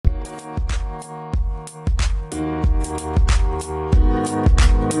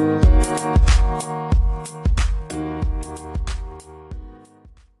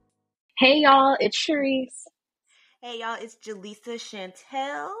Hey y'all, it's Sharice. Hey y'all, it's Jaleesa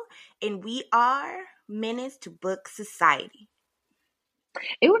Chantel, and we are Menace to Book Society.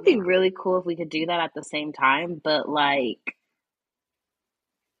 It would be Now, really cool if we could do that at the same time, but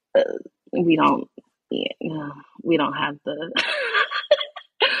uh, we don't. Yeah, no, we don't have the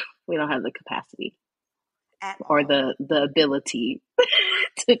we don't have the capacity at or all. the ability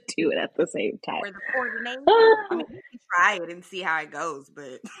to do it at the same time. Or the coordination. I mean, we can try it and see how it goes,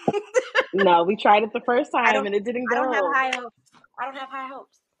 but No, we tried it the first I time don't and it didn't I don't have go. high hopes. I don't have high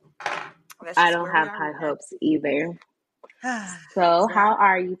hopes. That's I just don't where we have are high with hopes either. that. So, So how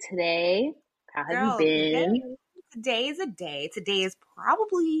are you today? How have you girl, been? today is a day. Today is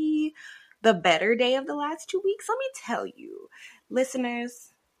probably the better day of the last 2 weeks. Let me tell you,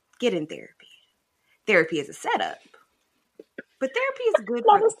 listeners, get in therapy. Therapy is a setup. But therapy is good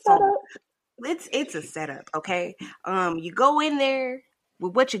Not for a the soul. setup. It's a setup, okay? You go in there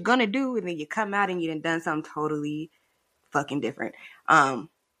with what you're gonna do, and then you come out and you done something totally fucking different.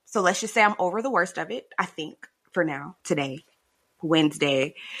 So let's just say I'm over the worst of it, I think, for now, today,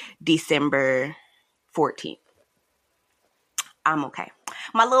 Wednesday, December 14th. I'm okay.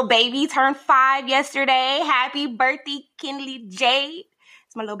 My little baby turned 5 yesterday. Happy birthday, Kinley Jade.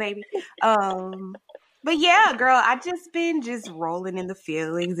 It's my little baby. But yeah, girl, I just been just rolling in the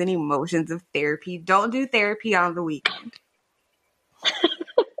feelings and emotions of therapy. Don't do therapy on the weekend.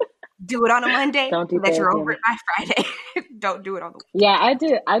 Do it on a Monday Don't do so that you're therapy over on. it by Friday. Don't do it on the weekend. Yeah, I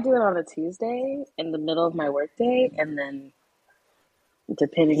do. I do it on a Tuesday in the middle of my workday, and then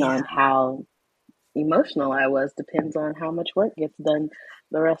depending Yeah, on how emotional I was, depends on how much work gets done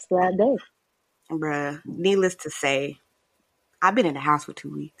the rest of that day. bruh. Needless to say, I've been in the house for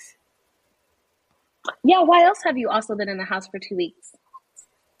 2 weeks. Yeah, why else have you also been in the house for 2 weeks?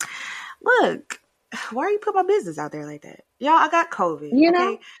 Look, why are you put my business out there like that? Y'all, I got COVID, You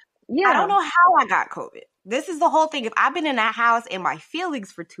know? okay? I don't Yeah, know how I got COVID. This is the whole thing. If I've been in that house in my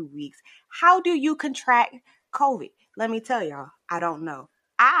feelings for 2 weeks, how do you contract COVID? Let me tell y'all, I don't know.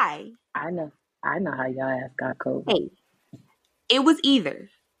 I, I know. I know how y'all ass got COVID. hey, it was either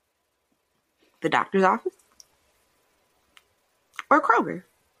the doctor's office or Kroger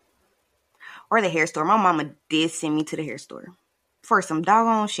or the hair store. My mama did send me to the hair store for some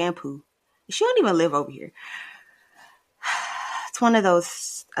doggone shampoo. She don't even live over here. It's one of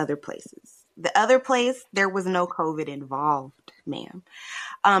those other places. The other place, there was no COVID involved, ma'am.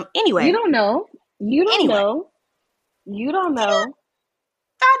 You Anyway, don't know. You don't anyway, know. You don't know.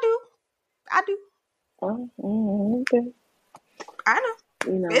 I do. I do. Oh, okay. I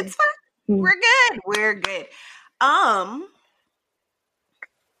know. You know. It's fine. Hmm. We're good. We're good. Um,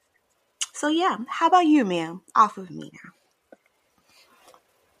 so yeah, how about you, ma'am? Off of me now.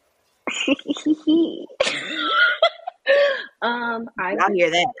 I've Y'all been hear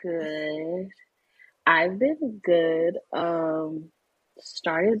that? good. I've been good.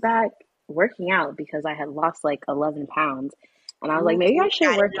 Started back working out because I had lost like 11 pounds. And I was like, Ooh, maybe I she should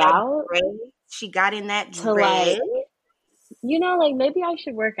got work in that out dress. She got in that to like, dress. like maybe I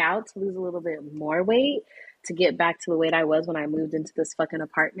should work out to lose a little bit more weight to get back to the weight I was when I moved into this fucking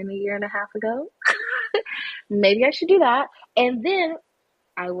apartment a year and a half ago. Maybe I should do that. And then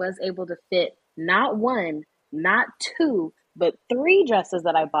I was able to fit not one, not two, but three dresses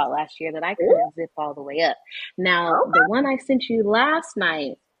that I bought last year that I couldn't zip all the way up. Now, the one I sent you last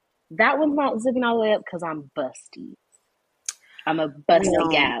night, that one's not zipping all the way up because I'm busty. I'm a You busty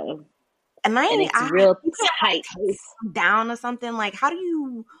know, gal, and and it's I real you can't like tight. tape them down or something. Like, how do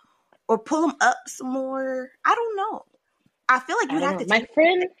you or pull them up some more? I don't know. I feel like you I would don't have know. to My tape.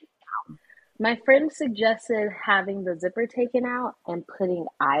 friend, my friend suggested having the zipper taken out and putting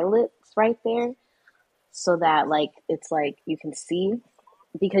eyelets right there so that like it's like you can see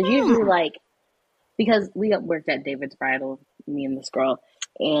because usually Hmm. like because we worked at David's Bridal, me and this girl,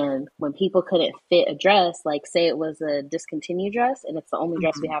 and when people couldn't fit a dress, like say it was a discontinued dress and it's the only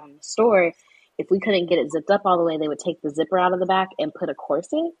dress we Mhm. have in the store, if we couldn't get it zipped up all the way, they would take the zipper out of the back and put a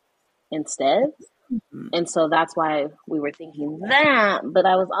corset instead. Mhm. And so that's why we were thinking that. But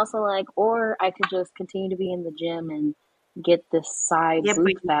I was also like, or I could just continue to be in the gym and get this side Yeah, but boob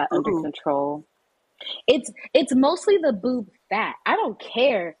you fat under do. control. It's mostly the boob fat. I don't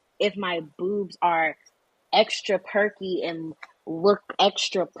care if my boobs are extra perky and look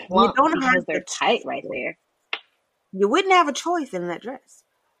extra You plump don't have because the they're tight right choice. there. You wouldn't have a choice in that dress.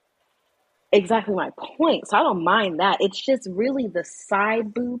 Exactly my point. So I don't mind that. It's just really the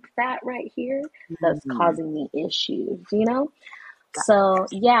side boob fat right here that's Mhm. causing me issues. Got So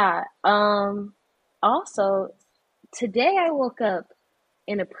yeah. Also today I woke up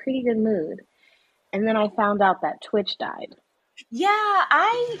in a pretty good mood and then I found out that Twitch died. Yeah,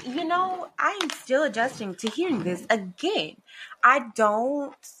 I am still adjusting to hearing this again. I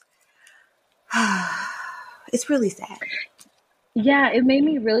don't. It's really sad. Yeah, it made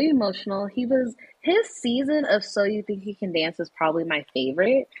me really emotional. His season of So You Think You Can Dance is probably my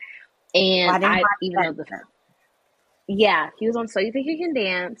favorite. Well, And I didn't I, watch even that though either. yeah, he was on So You Think You Can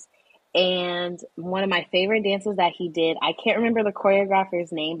Dance. And one of my favorite dances that he did, I can't remember the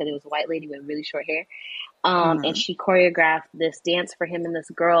choreographer's name, but it was a white lady with really short hair. And Mm-hmm. she choreographed this dance for him and this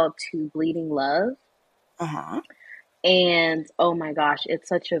girl to Bleeding Love. Uh-huh. And oh my gosh, it's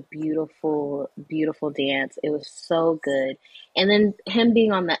such a beautiful, beautiful dance. It was so good. And then him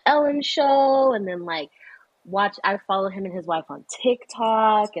being on the Ellen show, and then like I follow him and his wife on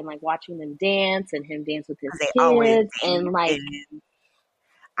TikTok, and like watching them dance and him dance with his They always kids, and did. like,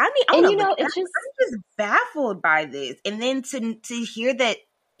 I mean, I'm and gonna look it up. it's just, I'm just baffled by this, and then to hear that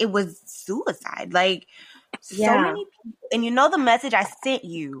it was suicide, like so yeah, many people. And the message I sent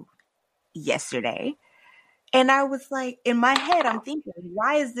you yesterday, and I was like, in my head, I'm thinking,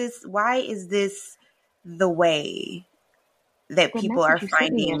 why is this? Why is this the way that the people are message you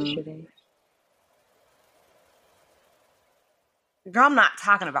sent me finding? yesterday. Girl, I'm not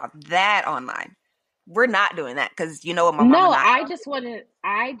talking about that online. We're not doing that because you know what, my mama No, not.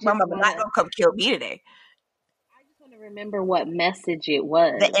 My mama not gonna come kill me today. I just want to remember what message it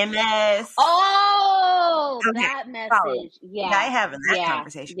The was. MS. Oh, Okay, that solid. message. Yeah, I Yeah, ain't having that yeah,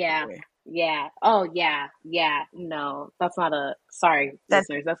 conversation yeah, with you. yeah. Oh, yeah, yeah. No, that's not a, sorry, That's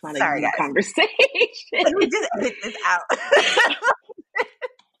listeners, that's not a sorry, you guys. conversation. Let me just edit this out.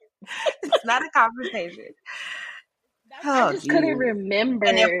 It's not a conversation. I Oh, just couldn't geez.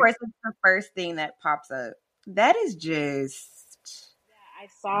 And of remember. course, it's the first thing that pops up. That is just I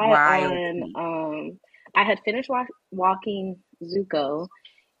saw it wild. on, I had finished walking Zuko,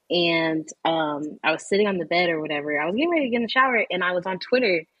 and I was sitting on the bed or whatever. I was getting ready to get in the shower, and I was on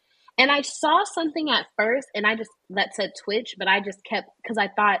Twitter, and I saw something at first, and I just that said Twitch, but I just kept because I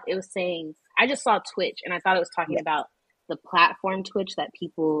thought it was saying I just saw Twitch, and I thought it was talking Yeah, about the platform Twitch that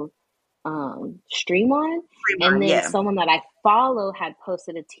people stream on, and Fremont, then yeah. someone that I follow had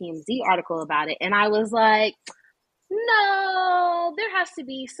posted a TMZ article about it, and I was like, no, there has to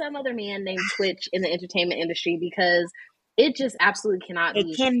be some other man named Twitch in the entertainment industry because it just absolutely cannot It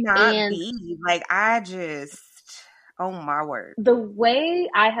be. cannot And be. Like, I just, oh my word. the way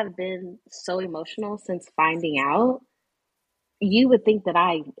I have been so emotional since finding out, you would think that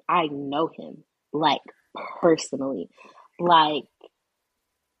I know him like personally. Like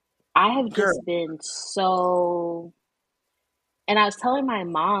I have Girl, just been so, and I was telling my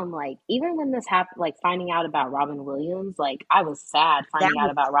mom, like, even when this happened, like finding out about Robin Williams, like I was sad that finding out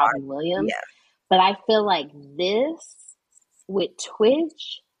was about hard. Robin Williams. Yeah, But I feel like this with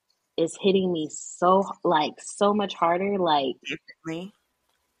Twitch is hitting me so like so much harder. definitely.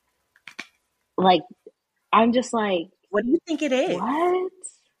 Like I'm just like, What do you think it is? what?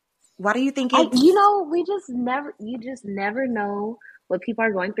 Why do you think I it's we just never you just never know what people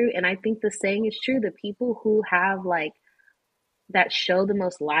are going through. And I think the saying is true. The people who have like that show the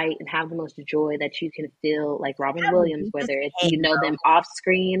most light and have the most joy that you can feel, like Robin have the Williams, deepest whether it's you know halo them off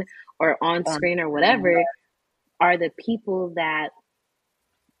screen or on on screen or screen? whatever, are the people that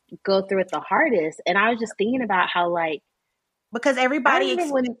go through it the hardest. And I was just thinking about how like Because I everybody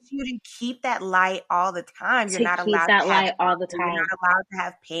remember when expects you to keep that light all the time. You're to not keep allowed that to have light all the sorrow. You're time. not allowed to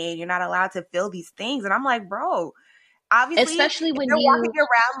have pain. You're not allowed to feel these things. And I'm like, bro, obviously, if Especially when they're walking you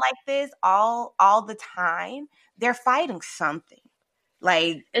around like this all the time, they're fighting something.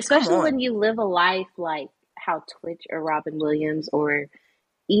 Like, come especially on. when you live a life like how Twitch or Robin Williams or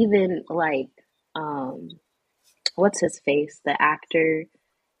even like um what's his face, the actor,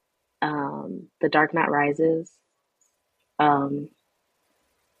 The Dark Knight Rises. Um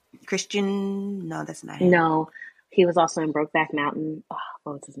Christian, no, that's not him. no, he was also in Brokeback Mountain. Oh,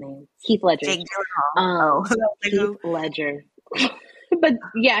 what was his name? Heath Ledger. Jake Gyllenhaal. Oh, like Heath who? Ledger. But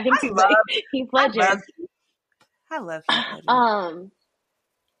yeah, him I too, but love, Heath I Ledger. love, I love Heath Ledger. Um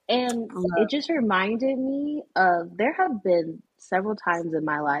And it Love. just reminded me of there have been several times in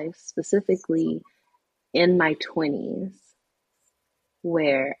my life, specifically in my 20s,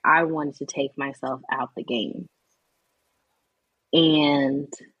 where I wanted to take myself out the game.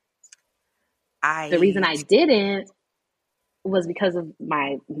 And the reason I I didn't was because of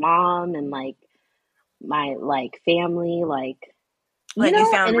my mom and like my like family, like, like you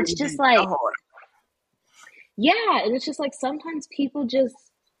and found it's just reasons to like, hold. yeah, and it's just like sometimes people just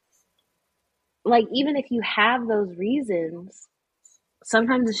like, even if you have those reasons,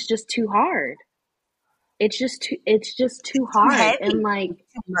 sometimes it's just too hard. It's just too Too hard, and heavy. like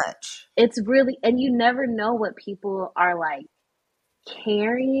It's too much. it's really, and you never know what people are like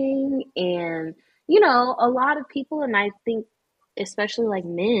carrying, and you know, a lot of people, and I think especially like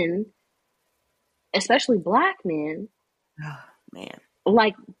men, especially black men, Oh, man.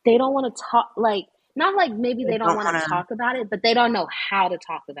 like they don't want to talk, like not like maybe They they don't don't want want to to, talk about it, but they don't know how to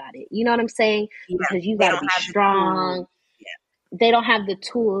talk about it. You know what I'm saying? yeah, Because you they got to don't be have the tools. strong. Yeah. They don't have the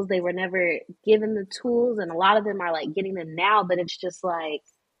tools. They were never given the tools, and a lot of them are like getting them now, but it's just like,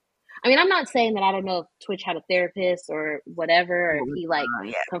 I mean, I'm not saying that I don't know if Twitch had a therapist or whatever, or if he like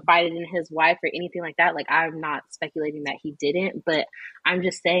Yeah. confided in his wife or anything like that. Like, I'm not speculating that he didn't, but I'm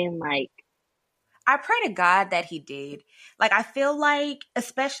just saying, like, I pray to God that he did. Like, I feel like,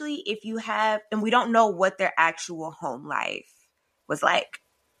 especially if you have, and we don't know what their actual home life was like.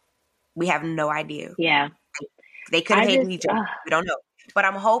 We have no idea. yeah, They could have I hated just, each other. We don't know. But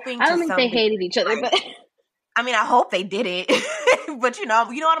I'm hoping I to don't think they some degree, hated each other, like, but I mean, I hope they did it. But you know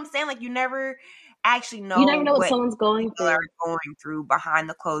what I'm saying? Like, you never actually you know never know what what someone's going people through. are going through behind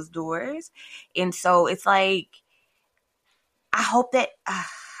the closed doors. And so it's like, I hope that,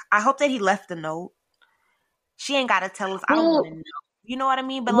 I hope that he left the note. She ain't got to tell us. I don't want to Well, know. You know what I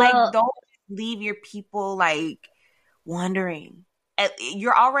mean? But like, well, don't leave your people like wondering.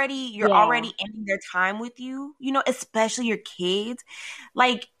 You're already yeah. ending their time with you. You know, especially your kids.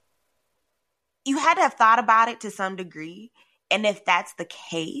 Like, you had to have thought about it to some degree. And if that's the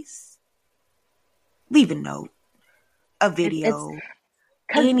case, leave a note, a It's video,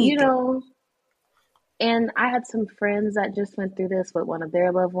 because, you anything. know, and I had some friends that just went through this with one of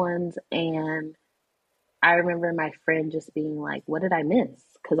their loved ones, and I remember my friend just being like, "What did I miss?"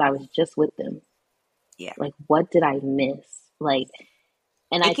 Because I was just with them. Yeah, Like, what did I miss? Like,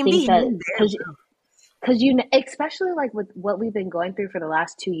 and it I can think be that him there, bro. because especially like with what we've been going through for the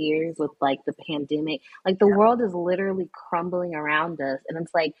last 2 years with like the pandemic, like the world is literally crumbling around us, and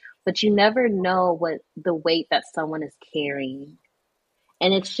it's like, but you never know what the weight that someone is carrying,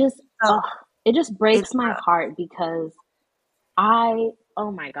 and it's just, So oh, it just it's breaks my heart because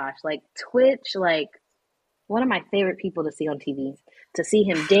oh my gosh, like Twitch, like one of my favorite people to see on TV, to see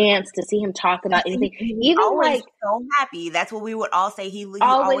him dance, to see him talk about anything, he was even always like so happy. That's what we would all say. He always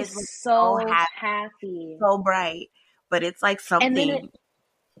always looked so so happy, happy. so bright. But it's like And then it something,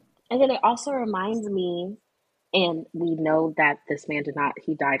 and then it also reminds me, and we know that this man did not,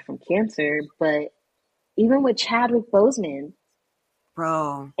 he died from cancer, but even with Chadwick Boseman,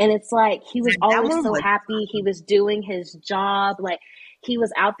 bro. and it's like he was That always one so was happy, he was doing his job, like he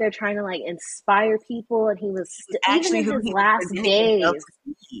was out there trying to like inspire people, and he was even actually in who his he was last presenting himself days,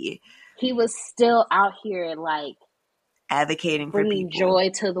 to be, he was still out here like advocating for bringing people. joy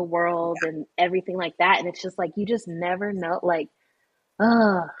to the world and everything like that. And it's just like, you just never know, like,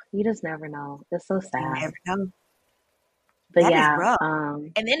 you just never know. It's so You sad. never know. But That is yeah, rough.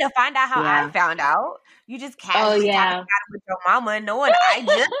 And then to find out how I yeah. found out, you just Oh casually talking yeah. about it with your mama, knowing I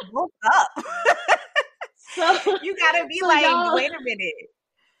just woke up. So You gotta be so like, y'all, wait a minute,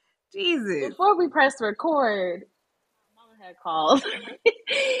 Jesus. before we press record, mama had called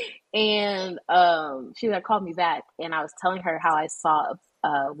and she had called me back, and I was telling her how I saw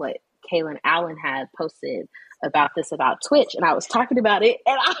what Kaylin Allen had posted about this, about Twitch, and I was talking about it,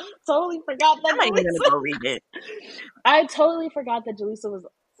 and I totally forgot that I'm not even gonna Jaleesa go read it. I totally forgot that Jaleesa was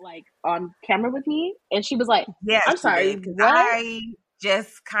like on camera with me, and she was like, Yeah, "I'm she sorry, did. Because what?" I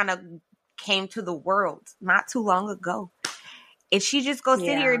just kind of came to the world not too long ago. And she just go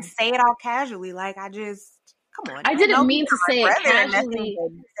sit here Yeah, and say it all casually. Like, come on. I I know didn't he's mean to not say my it brother or nothing, casually.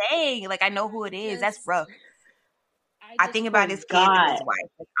 but dang, like, I know who I it is. That's just, rough. I I just think about his kids and his forgot. wife.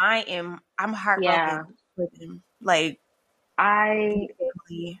 Like, I'm Yeah, heartbroken with him. Like, I,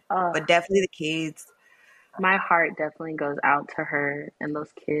 family, uh, but definitely the kids. my heart definitely goes out to her and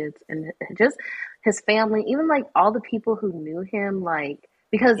those kids and just his family, even like all the people who knew him, like,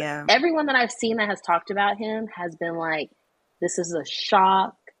 because Yeah. everyone that I've seen that has talked about him has been like, "This is a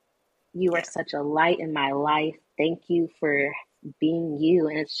shock. You are Yeah. such a light in my life. Thank you for being you."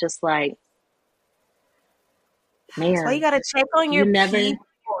 And it's just like, That's why you man, gotta check on you your never people.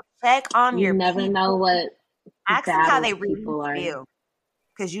 Check on you your never know people. what Ask them how battles they really people are. feel.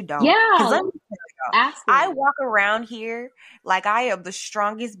 Because you don't. Because Yeah, let me tell y'all, ask I them. walk around here like I am the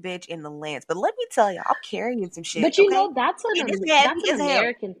strongest bitch in the lands. But let me tell y'all, I'm carrying some shit, But you okay? know, And it's that's heavy an as hell.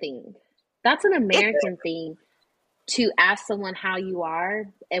 American thing. That's an It's American thing, to ask someone how you are,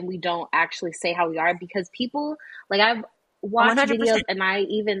 and we don't actually say how we are, because people, like, I've watched videos 100%. and I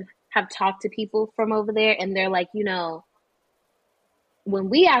even have talked to people from over there, and they're like, when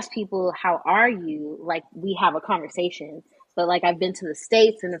we ask people how are you, like, we have a conversation, but like I've been to the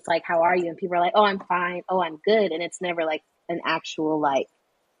States and it's like, how are you, and people are like, oh, I'm fine, oh, I'm good, and it's never like an actual like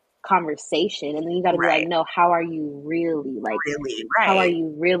conversation, and then you got to be like, Right. no, how are you really, like, Really, how are right.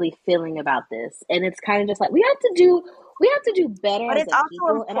 you really feeling about this? And it's kind of just like, we have to do better But as it's a also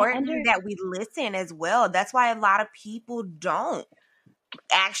people. And I important that we listen as well. That's why a lot of people don't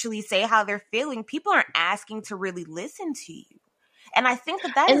actually say how they're feeling. People aren't asking to really listen to you. And I think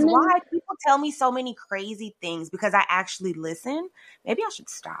that that is and why then people tell me so many crazy things, because I actually listen. Maybe I should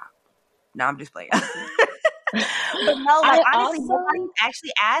stop. No, I'm just playing. But no, like I honestly, nobody's also,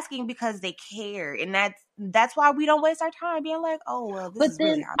 actually asking because they care. And that's why we don't waste our time being like, oh well, this but is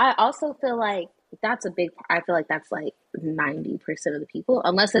really then how. I also feel like that's a big, I feel like that's like 90% of the people,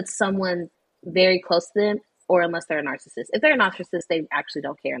 unless it's someone very close to them or unless they're a narcissist. If they're a narcissist, they actually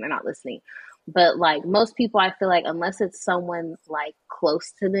don't care and they're not listening. But like most people, I feel like unless it's someone like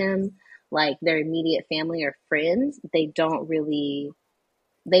close to them, like their immediate family or friends, they Yeah. don't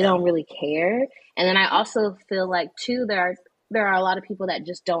really care. And then I also feel like too, there are a lot of people that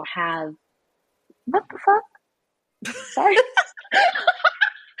just don't have, what the fuck? Sorry. There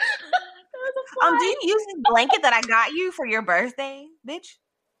was a Do fly. you use this blanket that I got you for your birthday, bitch?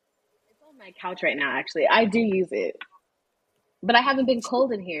 It's on my couch right now. Actually, I do use it, but I haven't been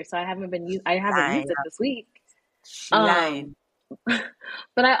cold in here, so I haven't Lying. used it this week. She Um, lying.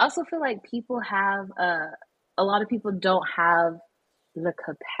 but I also feel like people have a lot of people don't have the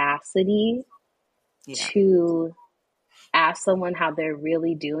capacity Yeah. to ask someone how they're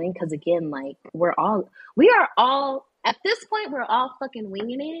really doing, because again, like we are all at this point, we're all fucking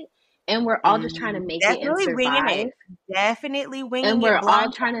winging it, and we're all just trying to make it and Definitely winging it. survive, Definitely and winging it we're all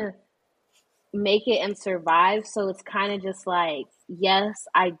blind. trying to make it and survive. So it's kind of just like, yes,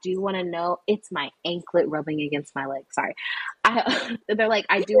 I do want to know. It's my anklet rubbing against my leg. Sorry. They're like,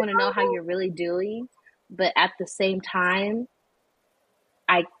 I do want to know how you're really doing, but at the same time,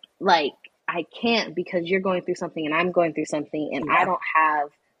 I like I can't, because you're going through something and I'm going through something, and I Yeah. don't have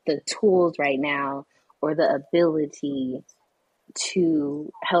the tools right now or the ability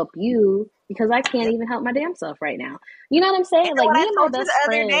to help you, because I can't Yep. even help my damn self right now. You know what I'm And saying? then Like what me I and my told you best the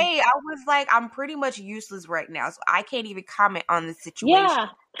other friend. day, I was like, I'm pretty much useless right now, so I can't even comment on the situation. Yeah.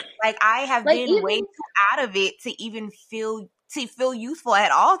 Like I have Like been way even too out of it to even feel useful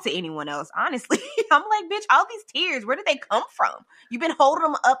at all to anyone else. Honestly, I'm like, bitch, all these tears, where did they come from? You've been holding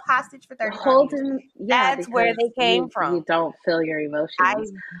them up hostage for 35 years. holding, yeah, That's where because they came you from. don't feel your I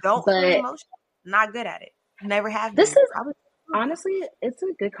emotions. don't feel But emotional. Not good at it. Never have this been. is Probably. honestly, it's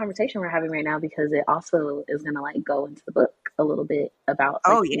a good conversation we're having right now, because it also is going to like go into the book a little bit about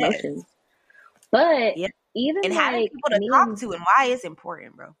like Oh yes. emotions. But Yeah. even And having like people to me talk and, to and why it's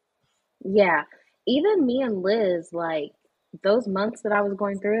important, bro. yeah, even me and Liz, like those months that I was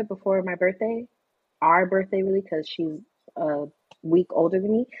going through it before my birthday, our birthday really, because she's a week older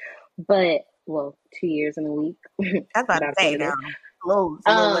than me, but well, 2 years and a week. I was about to That's what say it now. is. It's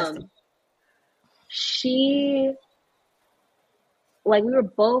a little less than. Um, she like we were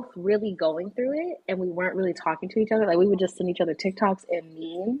both really going through it, and we weren't really talking to each other. Like we would just send each other TikToks and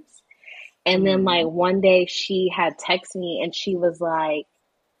memes. And then like Mm. one day she had texted me and she was like,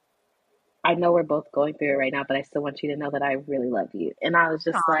 I know we're both going through it right now, but I still want you to know that I really love you. And I was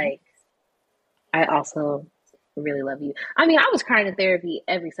just Aw. like, I also really love you. I mean, I was crying in therapy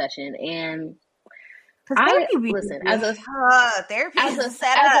every session, and Cause I therapy listen therapy as is a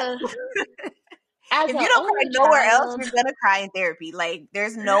set as up. a as If you an don't cry only nowhere else, child, you're gonna cry in therapy. Like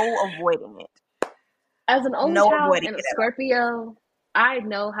there's no avoiding it. as an only No child avoiding and a it at all. Scorpio, I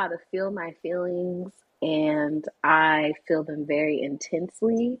know how to feel my feelings, and I feel them very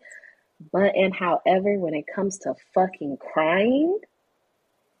intensely. But and however, when it comes to fucking crying,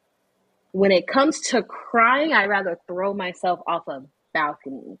 when it comes to crying, I'd rather throw myself off a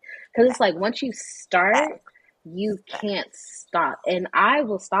balcony. Because it's like once you start, Facts. you can't stop. And I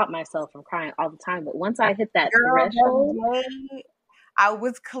will stop myself from crying all the time. But once I hit that Girl, threshold, the day I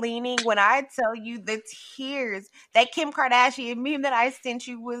was cleaning, when I tell you the tears, that Kim Kardashian meme that I sent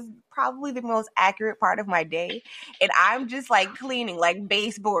you was probably the most accurate part of my day. And I'm just like cleaning, like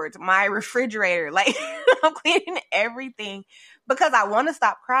baseboards, my refrigerator, like I'm cleaning everything because I want to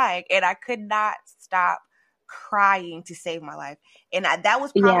stop crying, and I could not stop crying to save my life. And that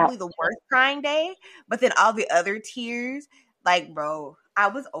was yeah, probably the worst crying day. But then all the other tears, like, bro, I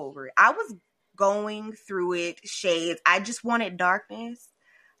was over it. I was going through it, shades. I just wanted darkness,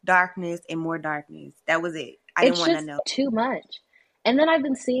 darkness, and more darkness. That was it. I didn't it's want to just know. too much. And then I've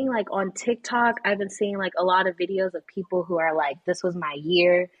been seeing like on TikTok, I've been seeing like a lot of videos of people who are like, this was my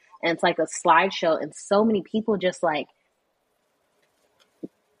year. And it's like a slideshow. And so many people just like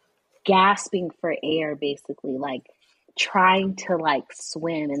gasping for air, basically, like trying to like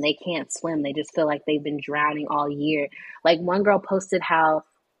swim, and they can't swim. They just feel like they've been drowning all year. Like one girl posted how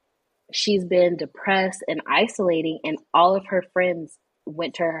she's been depressed and isolating, and all of her friends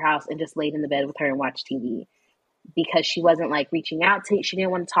went to her house and just laid in the bed with her and watched TV because she wasn't like reaching out to, she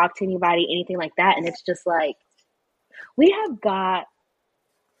didn't want to talk to anybody, anything like that. And it's just like, we have got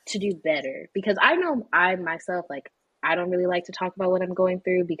to do better, because I know I myself, like, I don't really like to talk about what I'm going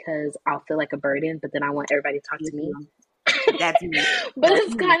through because I'll feel like a burden, but then I want everybody to talk to me. That's me. But That's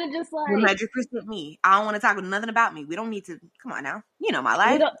it's me. kind of just like 100% me. I don't want to talk with nothing about me. We don't need to. Come on now. You know my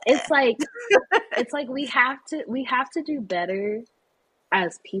life. we don't. It's like we have to do better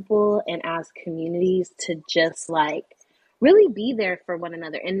as people and as communities to just like really be there for one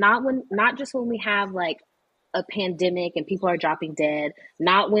another, and not just when we have like a pandemic and people are dropping dead,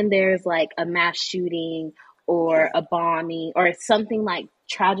 not when there's like a mass shooting or a bombing or something like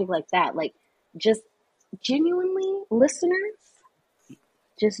tragic like that. Like, just genuinely, listeners,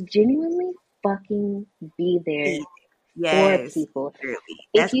 just genuinely fucking be there for people. Really.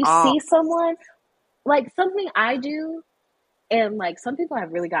 If you see someone, like, something I do, and like some people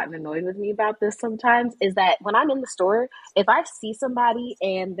have really gotten annoyed with me about this sometimes, is that when I'm in the store, if I see somebody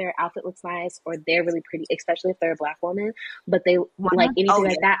and their outfit looks nice or they're really pretty, especially if they're a Black woman, but they like anything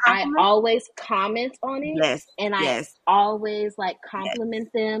like that, I always comment on it. And I always like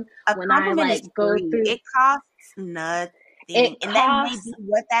compliment them when I like go through. It costs nothing. And that may be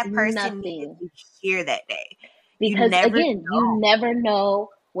what that person needed to hear that day. Because you never know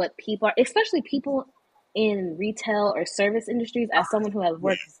what people are, especially people in retail or service industries. As someone who has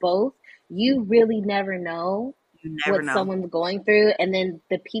worked both, you really never know what someone's going through. And then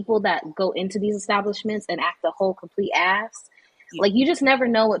the people that go into these establishments and act a whole complete ass, like, you just never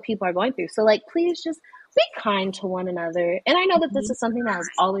know what people are going through. So like, please just be kind to one another. And I know that this is something that was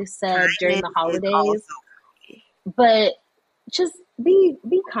always said during the holidays, but just be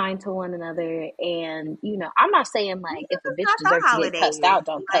kind to one another. And, you know, I'm not saying like if a bitch deserves to get cussed out,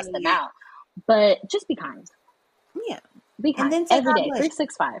 don't cuss them out. But just be kind. Yeah. Be kind. And then every day.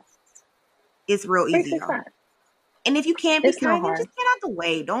 365. It's real easy, y'all. And if you can't be kind, then just get out the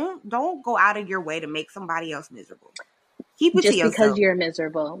way. Don't go out of your way to make somebody else miserable. Keep it just to yourself. Because you're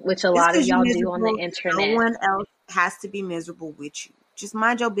miserable, which a lot of y'all do on the internet. No one else has to be miserable with you. Just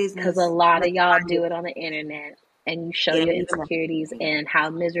mind your business. Because a lot of y'all do it on the internet. And you show your insecurities and how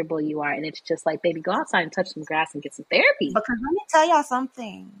miserable you are. And it's just like, baby, go outside and touch some grass and get some therapy. Because let me tell y'all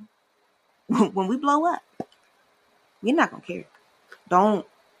something. When we blow up, we're not gonna care. Don't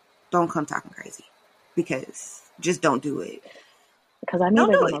come talking crazy, because just don't do it. Because I'm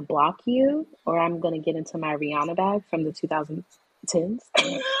either gonna block you or I'm gonna get into my Rihanna bag from the 2010s,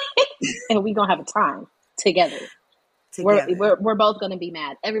 and we gonna have a time together. We're both gonna be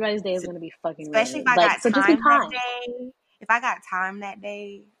mad. Everybody's day is gonna be fucking especially ruined. If I got time that day. If I got time that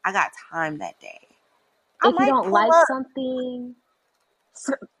day, I got time that day. If you don't like something.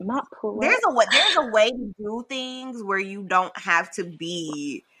 Not pull up. There's a way to do things where you don't have to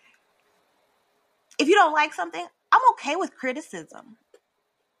be. If you don't like something, I'm okay with criticism.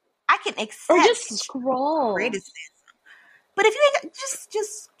 I can accept or just scroll criticism. But if you ain't,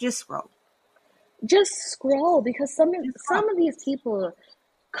 just scroll. Just scroll, because some of these people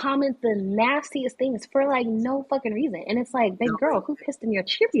comment the nastiest things for like no fucking reason, and it's like, baby girl, who pissed in your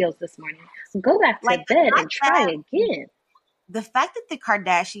Cheerios this morning? Go back to bed and try again. The fact that the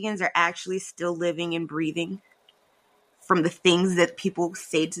Kardashians are actually still living and breathing from the things that people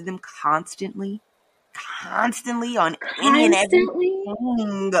say to them constantly on any and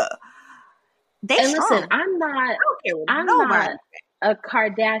everything. Listen, I'm not a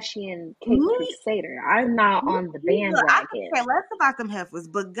Kardashian cake crusader. I'm not on the bandwagon. I don't care less about them heifers,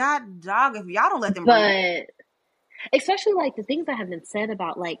 but God dog, if y'all don't let them breathe. Especially like the things that have been said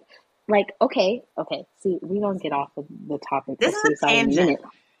about like okay. See, we don't get off of the topic. This is a tangent.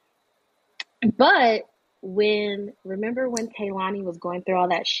 But remember when Kehlani was going through all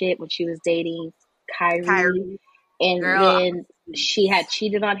that shit when she was dating Kyrie. And when she had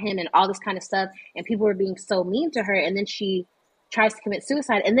cheated on him and all this kind of stuff, and people were being so mean to her, and then she tries to commit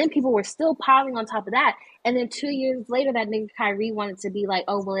suicide, and then people were still piling on top of that, and then 2 years later, that nigga Kyrie wanted to be like,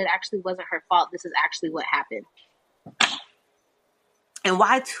 oh, well, it actually wasn't her fault. This is actually what happened. And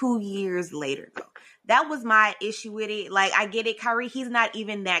why 2 years later, though? That was my issue with it. Like, I get it, Kyrie, he's not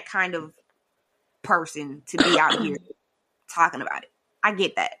even that kind of person to be out here talking about it. I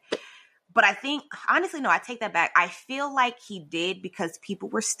get that. But I think, honestly, no, I take that back. I feel like he did because people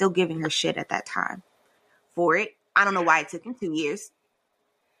were still giving her shit at that time for it. I don't know why it took him 2 years.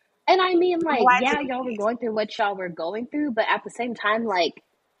 And I mean, like, yeah, y'all were going through what y'all were going through, but at the same time, like,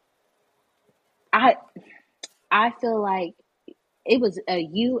 I feel like it was a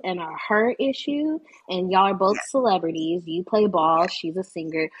you and a her issue, and y'all are both Yeah. celebrities. You play ball, she's a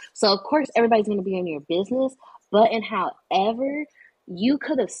singer, so of course everybody's going to be in your business. But in however, you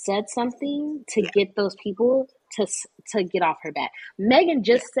could have said something to Yeah. get those people to get off her back. Megan Yeah.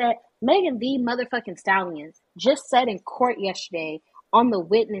 just said, Megan the motherfucking stallion just said in court yesterday on the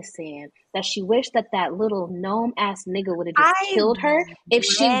witness stand that she wished that that little gnome ass nigga would have just I killed her if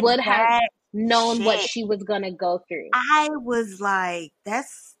she read would have that known what shit. she was gonna go through. I was like,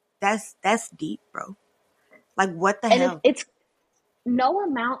 that's deep, bro. Like, what the And hell? it's no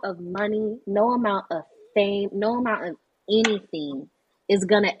amount of money, no amount of fame, no amount of anything is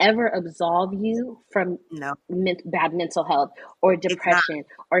going to ever absolve you from No, bad mental health or it's not. depression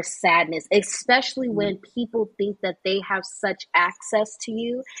or sadness, especially when people think that they have such access to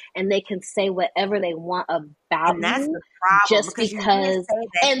you and they can say whatever they want about And that's you the problem just because you wouldn't because, say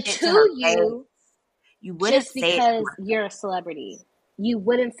that and shit to her to face. you, You wouldn't just say it to because her you're a celebrity. You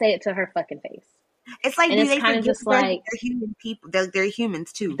wouldn't say it to her fucking face. It's like, And do it's they kind of forget just that they're, like, they're human people? They're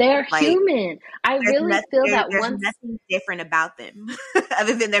humans too. they're Like, human. I really feel that there's once nothing different about them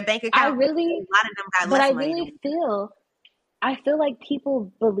other than their bank I account. A really, lot of them got but less money than we do. I feel like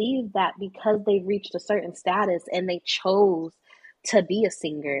people believe that because they've reached a certain status and they chose to be a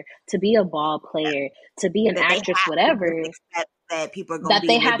singer, to be a ball player, to be an That they actress, have to just whatever, accept that people are going to that be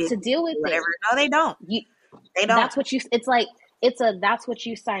they in their have to business deal with or it. whatever. No, they don't. You, They don't. that's what you, it's like, that's what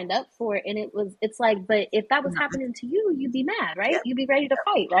you signed up for. And it's like, but if that was No. happening to you, you'd be mad, right? Yep. You'd be ready to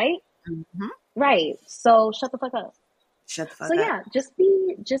fight, right? Mm-hmm. Right. So shut the fuck up. Shut the So fuck up. yeah, just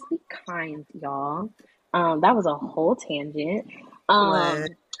be kind, y'all. That was a whole tangent.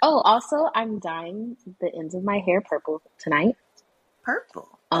 What? Oh, also, I'm dyeing the ends of my hair purple tonight.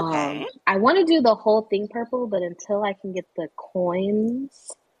 Purple. Okay. I want to do the whole thing purple, but until I can get the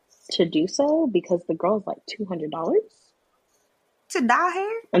coins to do so, because the girl's like $200. To dye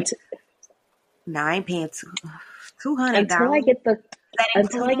hair? Until, No, I ain't paying until I $200. get the, That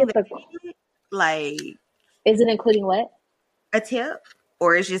until I including get the the, ticket? Like is it including what? a tip?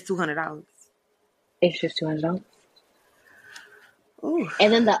 Or it's just $200? It's just $200. Ooh.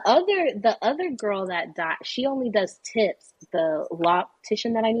 And then the other girl that died, she only does tips, the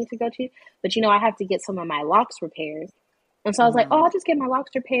loctician that I need to go to. But I have to get some of my locks repaired. And so I was like, oh, I'll just get my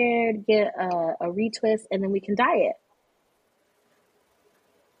locks repaired, get a retwist, and then we can dye it.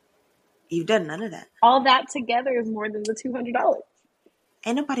 You've done none of that. All that together is more than the $200.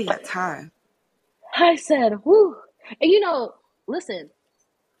 Ain't nobody got time. I said, whew. And listen,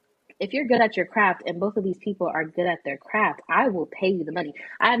 if you're good at your craft and both of these people are good at their craft, I will pay you the money.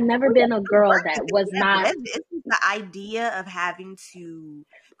 I've never Oh, yeah, been a the girl work is that was yeah, but not. it's the idea of having to.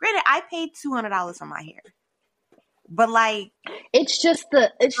 Granted, I paid $200 for my hair, but like, It's just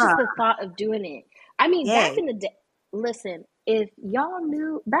the thought of doing it. I mean, yeah, back in the day, listen, if y'all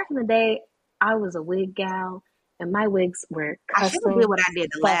knew back in the day, I was a wig gal and my wigs were I should have did custom what I did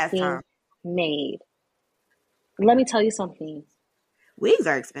the last fucking time. made. Let me tell you something. Wigs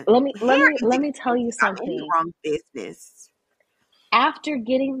are expensive. Let me let Hair me is let me tell expensive. you I'm in the something. wrong business. After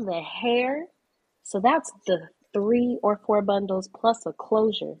getting the hair, so that's the 3 or 4 bundles plus a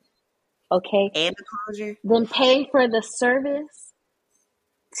closure, okay? And the closure. Then paying for the service,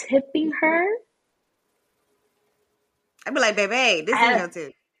 tipping her. I'd be like, baby, this is I your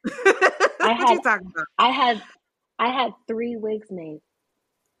tip. I What had you talking about? I had I had 3 wigs made.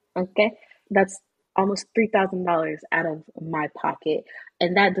 Okay, that's almost $3,000 out of my pocket,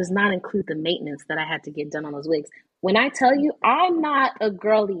 and that does not include the maintenance that I had to get done on those wigs. When I tell you, I'm not a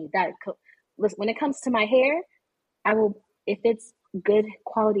girly that listen. When it comes to my hair, I will. If it's good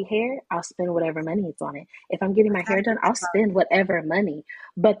quality hair, I'll spend whatever money it's on it. If I'm getting my That's how hair it done, I'll is. spend whatever money.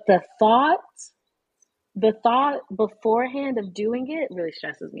 But the thought beforehand of doing it really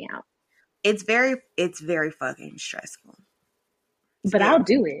stresses me out. It's very fucking stressful. It's But I'll very.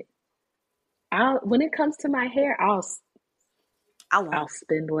 do it. When it comes to my hair, I I'll won't.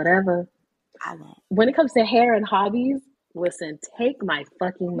 spend whatever. I won't. When it comes to hair and hobbies, listen, take my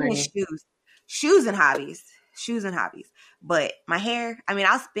fucking And money. shoes and hobbies, shoes and hobbies. But my hair, I mean,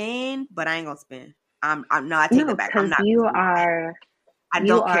 I'll spend, but I ain't gonna spend. I'm no, I take No, that back. I'm because not. you Spending my hair. are I you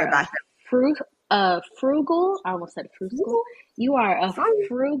don't are care about a frugal. I almost said frugal. hair. You are a That's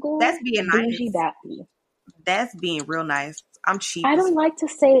frugal being bougie nice. bappy. That's being real nice. I'm cheap I as don't fuck. like to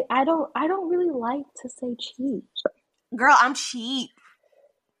say. I don't really like to say cheap. Girl, I'm cheap.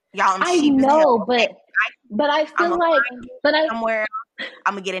 Y'all, I'm I cheap as hell. know, Okay, but I I'm feel gonna like, find it but I somewhere.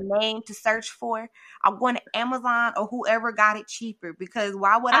 I'm gonna get a name to search for. I'm going to Amazon or whoever got it cheaper because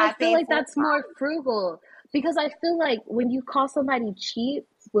why would I I feel pay like full that's more price? frugal because I feel like when you call somebody cheap,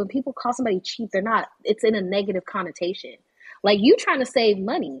 when people call somebody cheap, they're not. It's in a negative connotation. Like, you trying to save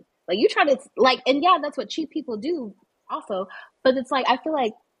money. Like, you trying to, like, and yeah, that's what cheap people do also. But it's like, I feel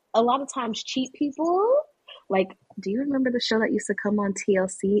like a lot of times cheap people, like, do you remember the show that used to come on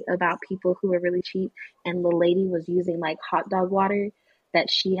TLC about people who were really cheap? And the lady was using like hot dog water that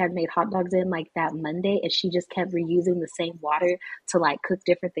she had made hot dogs in like that Monday, and she just kept reusing the same water to like cook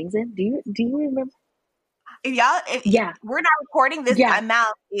different things in. Do you remember? If Yeah, we're not recording this, yeah. my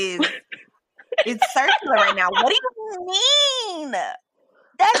mouth is it's circular right now. What do you mean?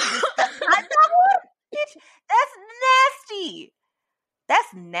 That's disgusting. Hot dog, bitch. That's nasty.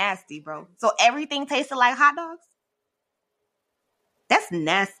 That's nasty, bro. So everything tasted like hot dogs? That's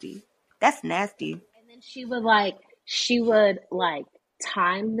nasty. That's nasty. And then she would like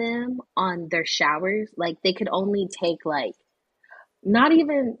time them on their showers. Like they could only take like not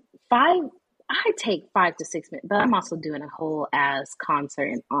even five. I take 5 to 6 minutes, but I'm also doing a whole ass concert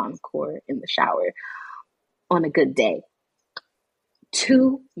and encore in the shower on a good day.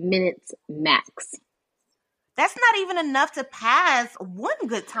 2 minutes max. That's not even enough to pass one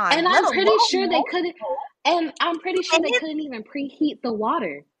good time, And let I'm pretty alone sure they couldn't. multiple. And I'm pretty sure And they couldn't even preheat the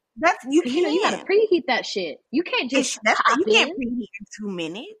water. that's you Cause you gotta can't. preheat that shit. You can't just pop You can't in. preheat in 2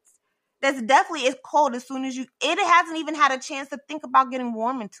 minutes. That's definitely it's cold as soon as you. It hasn't even had a chance to think about getting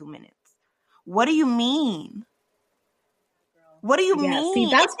warm in 2 minutes. What do you mean? What do you Yeah, see, mean?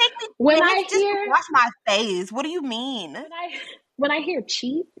 It that's takes me when 2 minutes I just to hear wash my face. What do you mean? when I hear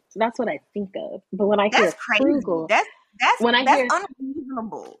cheap, that's what I think of. But when I That's hear crazy. frugal, when I That's hear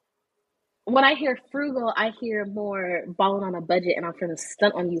unreasonable. when I hear frugal, I hear more balling on a budget, and I'm trying to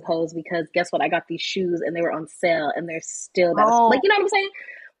stunt on you hoes because guess what? I got these shoes and they were on sale and they're still that Bro, like you know what I'm saying?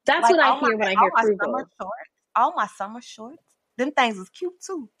 That's like what I hear when I hear frugal. all my summer shorts, them things was cute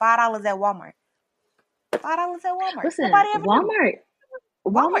too. $5 at Walmart. $5 at Walmart. Listen, Nobody ever knew.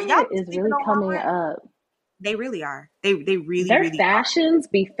 Walmart, y'all Walmart be is sleeping really on coming Walmart. up. They really are. They really, Their really are. fashions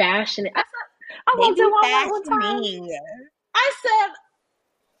be fashioning. I They walked in be Walmart one time. fashioning. I said,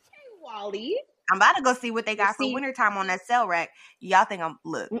 "Hey, Wally, I'm about to go see what they got for receipt." wintertime on that sale rack. Y'all think I'm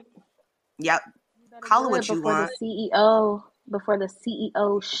look. Y'all You better call it do it what you before the want. CEO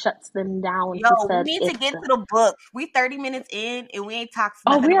shuts them down. Yo, He we said, need to "If get the to the book. We 30 minutes in and we ain't talked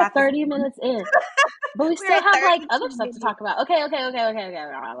oh, nothing we are about this. 30 minutes in, but we We're still at have like 32 other stuff to minutes. talk about." Okay.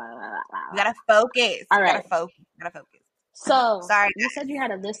 We gotta focus. All We gotta right. focus. We gotta focus. So Sorry, you said guys. you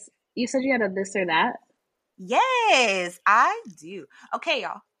had a this. You said you had a this or that. Yes, I do. Okay,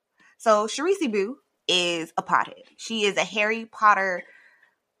 y'all. So Sharice Boo is a pothead. She is a Harry Potter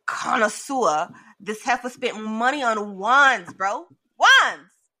connoisseur. This heifer spent money on wands, bro.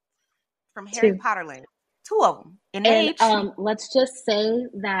 Wands from Harry Two. Potter land. 2 of them in And age. let's just say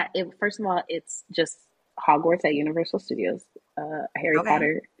that first of all, it's just Hogwarts at Universal Studios, Harry Okay.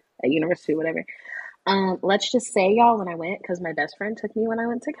 Potter at University, whatever. Let's just say, y'all, when I went, because my best friend took me when I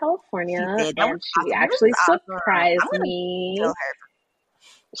went to She California, did. That was and she awesome. This actually is awesome. I'm surprised gonna kill me. her.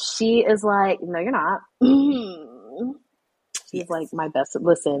 She is like, "No, you're not." She's like, Yes. "My best.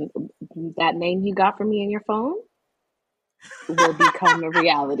 Listen, that name you got from me in your phone will become a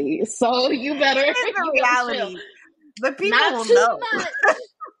reality. So you better, It's a you better chill. reality. But people Not will too know. much."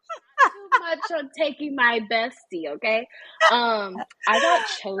 Too much on taking my bestie, okay? I got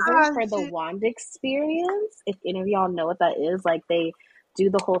chosen Oh for the shit. wand experience. If any of y'all know what that is, like they do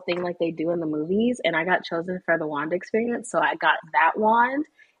the whole thing like they do in the movies, and I got chosen for the wand experience. So I got that wand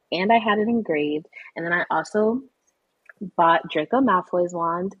and I had it engraved. And then I also bought Draco Malfoy's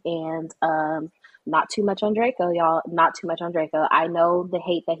wand, and not too much on Draco, y'all. Not too much on Draco. I know the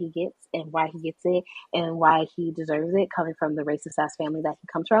hate that he gets and why he gets it and why he deserves it, coming from the racist ass family that he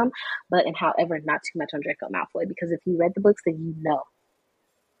comes from. But and however, not too much on Draco Malfoy, because if you read the books, then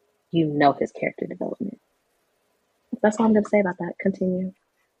you know his character development. That's all I'm gonna say about that. Continue.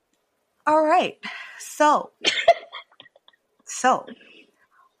 All right. So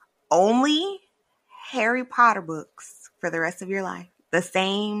only Harry Potter books for the rest of your life. The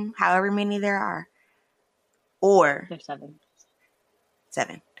same, however many there are. Or There's 7.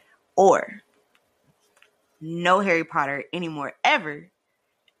 7. Or no Harry Potter anymore ever.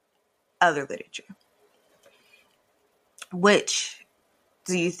 Other literature. Which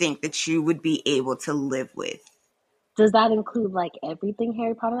do you think that you would be able to live with? Does that include like everything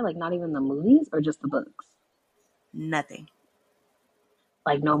Harry Potter, like not even the movies or just the books? Nothing.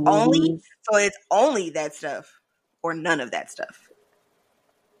 Like no Only, movies. so it's only that stuff or none of that stuff.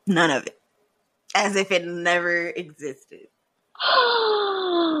 None of it. As if it never existed.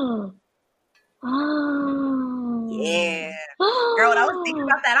 Oh. Yeah. Girl, when I was thinking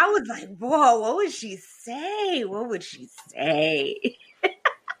about that, I was like, whoa, what would she say? What would she say?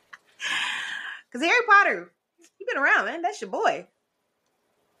 Because Harry Potter, You've been around, man. That's your boy.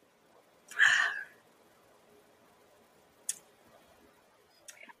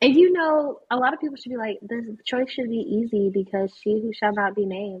 And you know, a lot of people should be like, this choice should be easy because she who shall not be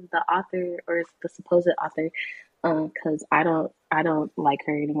named, the author or the supposed author, because I don't like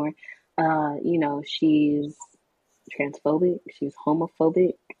her anymore. You know, she's transphobic, she's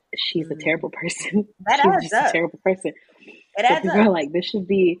homophobic, she's a terrible person. That She's adds just a up. terrible person. It So adds people up. are like, this should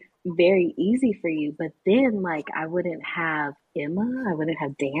be very easy for you. But then, like, I wouldn't have Emma, I wouldn't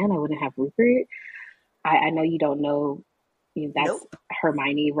have Dan, I wouldn't have Rupert. I know you don't know, you know, that's Nope.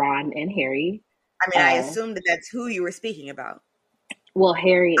 Hermione, Ron, and Harry. I mean, I assumed that that's who you were speaking about. Well,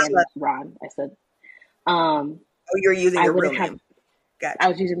 Harry I and love. Ron, I said. Um, Oh, you're using I their wouldn't real have. name. I Gotcha.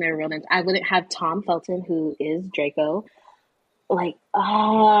 was using their real names. I wouldn't have Tom Felton, who is Draco. Like,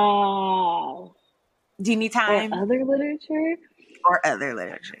 Do you need or time other literature. or other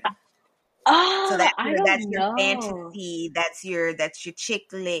literature? So I that's don't your know. fantasy. That's your chick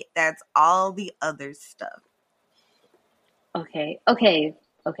lit. That's all the other stuff. Okay.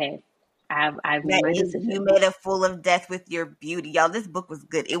 I've made That my is, you decision. made a fool of death with your beauty, y'all. This book was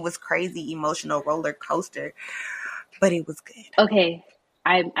good. It was crazy, emotional roller coaster, but it was good. Okay,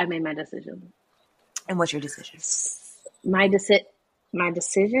 I made my decision. And what's your decision? My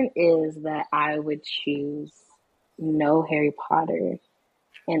decision is that I would choose no Harry Potter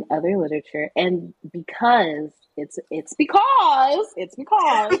and other literature, and because it's because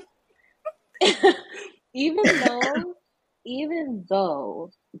even though even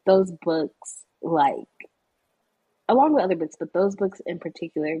though those books, like, along with other books, but those books in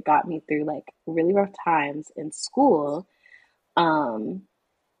particular got me through like really rough times in school. um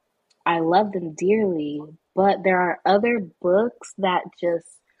I love them dearly, but there are other books that just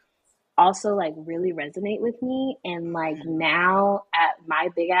also like really resonate with me. And like now at my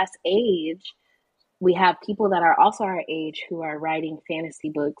big ass age, we have people that are also our age who are writing fantasy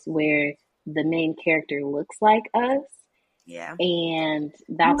books where the main character looks like us. Yeah. And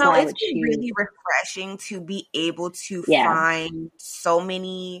that's what I It's would been choose. really refreshing to be able to Yeah. find so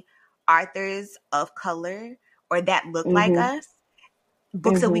many authors of color or that look like Mhm. us.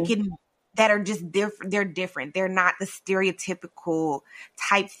 Books Mhm. that are just different. They're different. They're not the stereotypical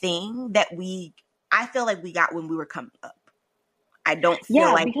type thing that I feel like we got when we were coming up. I don't feel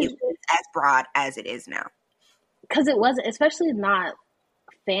Yeah, like it was as broad as it is now. because it wasn't, especially not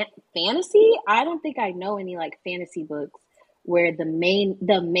fantasy. I don't think I know any like fantasy books where the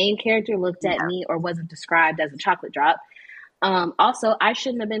main character looked at Yeah, me or wasn't described as a chocolate drop. Also, I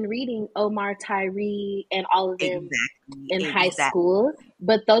shouldn't have been reading Omar Tyree and all of them exactly. in high Exactly. school,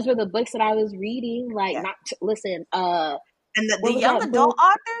 but those were the books that I was reading. Like, Yeah. not listen. And the What was young that adult book?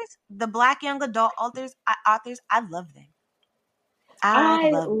 authors, the Black young adult authors, I love them. I I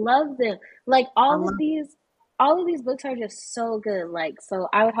love them. love them. Like, I love all of these books are just so good. Like, so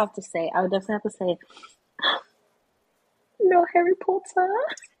I would definitely have to say, no Harry Potter.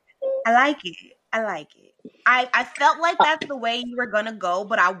 I like it. I like it. I felt like that's the way you were gonna go,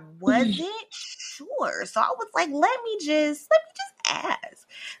 but I wasn't sure. So I was like, let me just ask.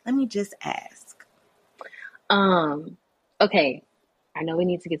 Let me just ask. Okay. I know we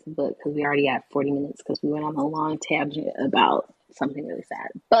need to get to the book because we already at 40 minutes because we went on a long tangent about something really sad.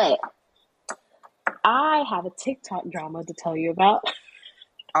 But I have a TikTok drama to tell you about.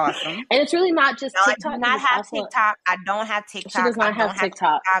 Awesome. And it's really not just No, I do TikTok because not it's have also, TikTok. I don't have she TikTok. does I not have don't have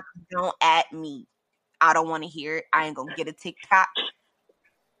TikTok. TikTok. Don't add me. I don't want to hear it. I ain't gonna get a TikTok.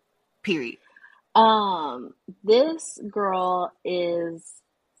 Period. Um, this girl is,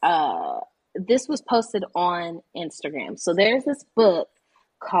 this was posted on Instagram. So there's this book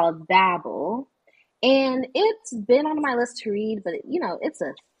called Babel, and it's been on my list to read, but you know, it's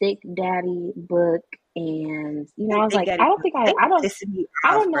a thick daddy book. And you know, I was Big like, Daddy. They pissing me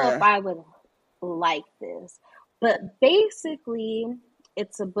I off, don't know if bruh. I would like this. But basically,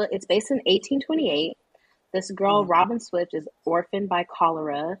 it's based in 1828. This girl, Mm-hmm. Robin Swift, is orphaned by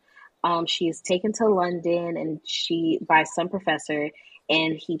cholera. She is taken to London and she by some professor,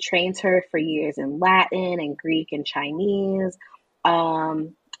 and he trains her for years in Latin and Greek and Chinese,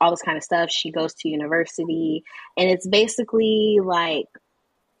 all this kind of stuff. She goes to university, and it's basically like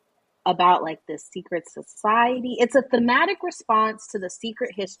about like this secret society. It's a thematic response to the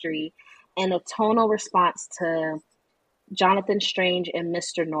secret history and a tonal response to Jonathan Strange and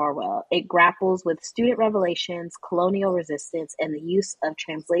Mr. Norwell. It grapples with student revelations, colonial resistance, and the use of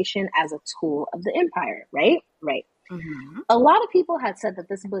translation as a tool of the empire, right? Right. Mm-hmm. A lot of people had said that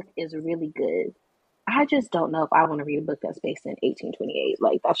this book is really good. I just don't know if I want to read a book that's based in 1828.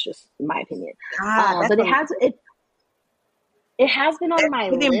 Like, that's just my opinion. Ah, But it has been on that's my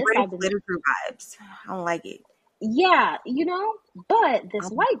giving list. British literature vibes. I don't like it. Yeah, but this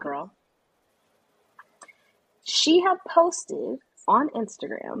Um, white girl, she had posted on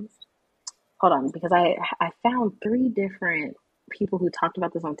Instagram. Hold on, because I found three different people who talked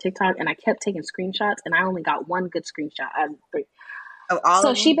about this on TikTok, and I kept taking screenshots, and I only got one good screenshot out of three. of all So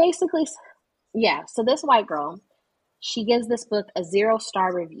of she them. basically, yeah. So this white girl, she gives this book a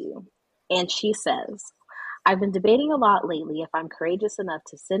 0-star review, and she says, I've been debating a lot lately if I'm courageous enough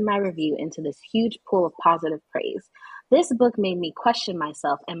to send my review into this huge pool of positive praise. This book made me question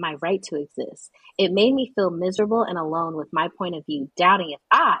myself and my right to exist. It made me feel miserable and alone with my point of view, doubting if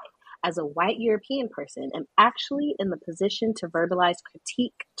I, as a white European person, am actually in the position to verbalize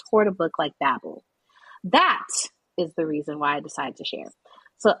critique toward a book like Babel. That is the reason why I decided to share.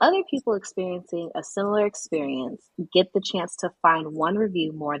 So other people experiencing a similar experience get the chance to find one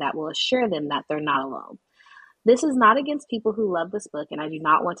review more that will assure them that they're not alone. This is not against people who love this book, and I do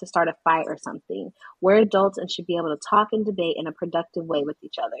not want to start a fight or something. We're adults and should be able to talk and debate in a productive way with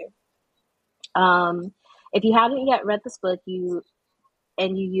each other. If you haven't yet read this book, you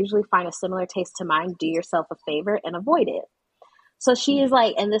usually find a similar taste to mine, do yourself a favor and avoid it. So she is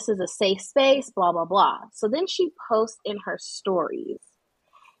like, and this is a safe space, blah, blah, blah. So then she posts in her stories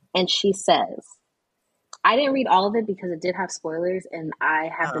and she says, I didn't read all of it because it did have spoilers and I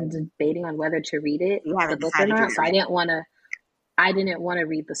have been debating on whether to read it, You the haven't book or decided not. yet, So I right? didn't want to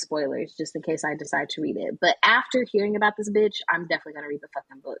read the spoilers just in case I decide to read it. But after hearing about this bitch, I'm definitely going to read the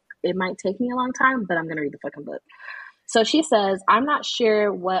fucking book. It might take me a long time, but I'm going to read the fucking book. So she says, I'm not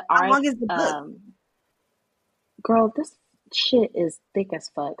sure what How R.F. long is the book? Girl, this shit is thick as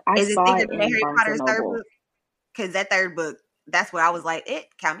fuck. I Is it saw thicker it than in Harry Barnes and Potter's third Noble. book? Because that third book, that's what I was like,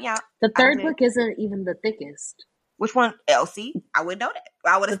 count me out. The I done third finished. book isn't even the thickest. Which one? Elsie. I would know that.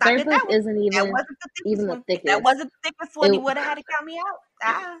 I would have The stopped third at book that one. isn't That even wasn't the thickest the one. If that thickest. wasn't the thickest one, It you would have had to count me out.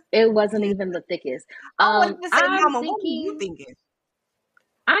 Ah. it wasn't Hmm. even the thickest. I wanted to say, I'm Mama, what were you thinking thinking?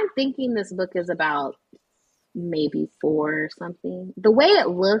 I'm thinking this book is about maybe four or something. The way it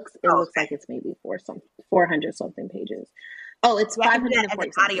looks Okay. like it's maybe 400 something pages. Oh, it's Yeah, I can do that as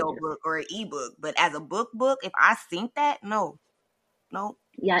an 540 something audio pages. book or an ebook, but as a book, if I sync that, no, no,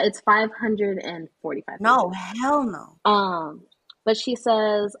 Yeah, it's 545 no, pages. hell no. Um, but she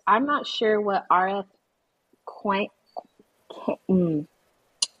says, I'm not sure what R.F. Kuang, mm,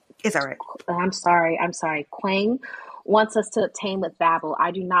 It's all right. I'm sorry, Kuang wants us to obtain with Babel.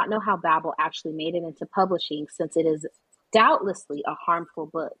 I do not know how Babel actually made it into publishing since it is doubtlessly a harmful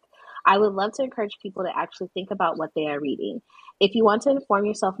book. I would love to encourage people to actually think about what they are reading. If you want to inform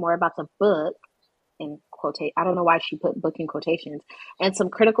yourself more about the book, in quotate, I don't know why she put book in quotations, and some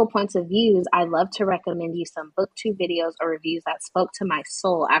critical points of views, I'd love to recommend you some booktube videos or reviews that spoke to my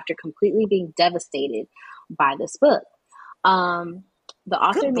soul after completely being devastated by this book. Um, the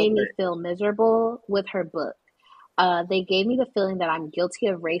Good author made lord. me feel miserable with her book. They gave me the feeling that I'm guilty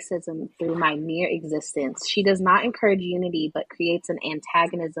of racism through my mere existence. She does not encourage unity, but creates an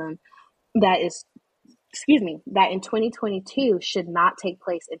antagonism that is, excuse me, that in 2022 should not take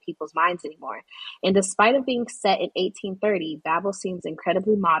place in people's minds anymore. And despite of being set in 1830, Babel seems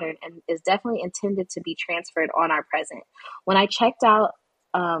incredibly modern and is definitely intended to be transferred on our present. When I checked out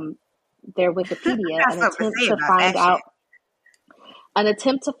their I Wikipedia, got something to say about that shit. an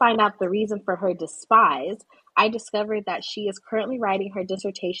attempt to find out the reason for her despise, I discovered that she is currently writing her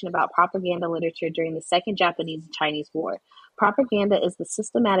dissertation about propaganda literature during the Second Japanese and Chinese War. Propaganda is the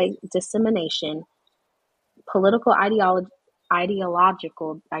systematic dissemination political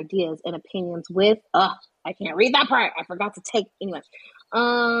ideological ideas and opinions with I can't read that part. I forgot to take anyway.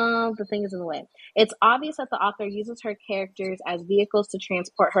 The thing is in the way. It's obvious that the author uses her characters as vehicles to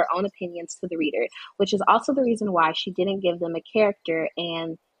transport her own opinions to the reader, which is also the reason why she didn't give them a character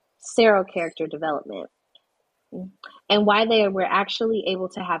and zero character development, and why they were actually able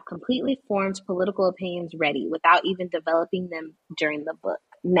to have completely formed political opinions ready without even developing them during the book.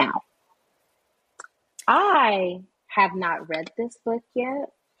 Now, I have not read this book yet,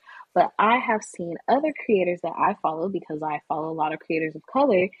 but I have seen other creators that I follow because I follow a lot of creators of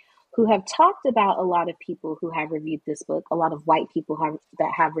color who have talked about a lot of people who have reviewed this book, a lot of white people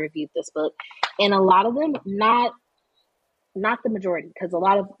that have reviewed this book, and a lot of them not the majority because a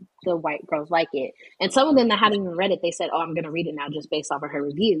lot of the white girls like it, and some of them that hadn't even read it, they said, "Oh, I'm going to read it now just based off of her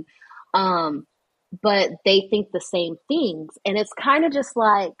review." Um, but they think the same things, and it's kind of just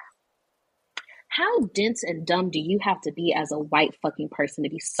like, how dense and dumb do you have to be as a white fucking person to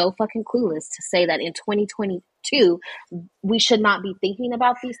be so fucking clueless to say that in 2022 we should not be thinking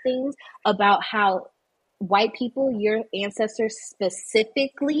about these things, about how white people, your ancestors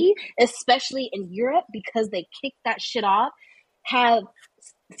specifically, especially in Europe because they kicked that shit off, have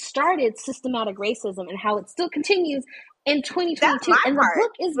started systematic racism and how it still continues in 2022. That's my And the part.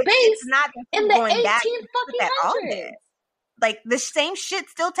 book is But based it's not that in you're the going back 18 to put fucking that on hundreds. there. Like, the same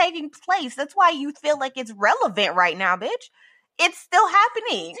shit's still taking place. That's why you feel like it's relevant right now, bitch. It's still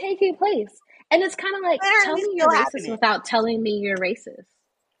happening. Taking place. And it's kind of like, Literally tell me still you're racist happening. without telling me you're racist.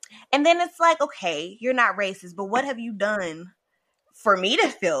 And then it's like, okay, you're not racist, but what have you done for me to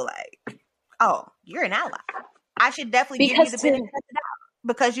feel like, oh, you're an ally? I should definitely give you the benefit of the doubt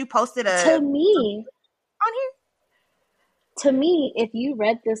because you posted to me on here. To me, if you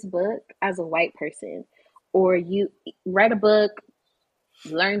read this book as a white person, or you read a book,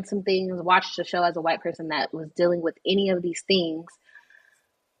 learned some things, watched a show as a white person that was dealing with any of these things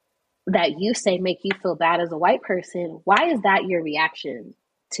that you say make you feel bad as a white person, why is that your reaction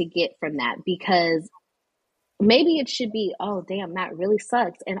to get from that? Because maybe it should be, oh, damn, that really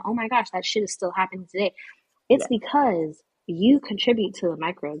sucks. And oh my gosh, that shit is still happening today. It's because you contribute to the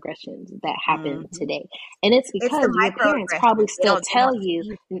microaggressions that happen today. And it's because your parents probably still tell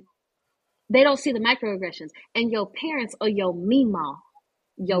you, they don't see the microaggressions. And your parents or your mima,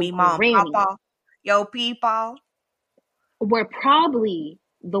 your granny, papa, your people were probably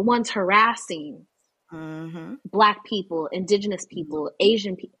the ones harassing Black people, indigenous people,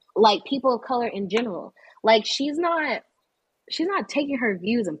 Asian people, like people of color in general. Like she's not taking her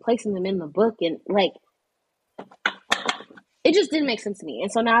views and placing them in the book, and like it just didn't make sense to me.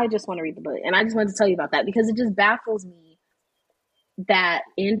 And so now I just want to read the book, and I just wanted to tell you about that because it just baffles me that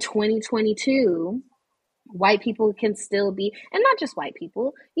in 2022 white people can still be, and not just white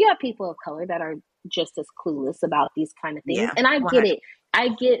people, you have people of color that are just as clueless about these kind of things. Yeah, and I 100%. Get it. I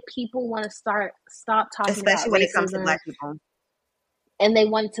get people want to stop talking especially about when racism, it comes to Black people. And they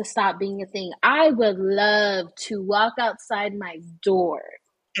want it to stop being a thing. I would love to walk outside my door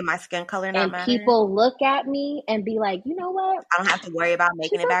and my skin color not matter. People look at me and be like, you know what? I don't have to worry about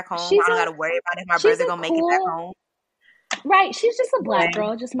making it back home. I don't got to worry about if my brother gonna make it back home. Right. She's just a Black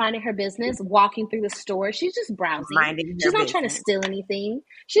girl just minding her business, walking through the store. She's just browsing. She's not trying to steal anything.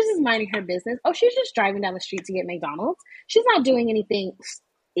 She's just minding her business. Oh, she's just driving down the street to get McDonald's. She's not doing anything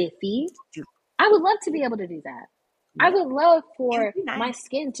iffy. I would love to be able to do that. Yeah. I would love for my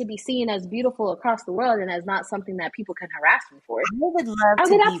skin to be seen as beautiful across the world and as not something that people can harass me for. I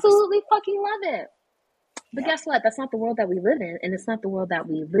would absolutely fucking love it. But guess what? That's not the world that we live in. And it's not the world that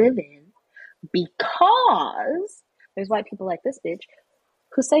we live in because there's white people like this bitch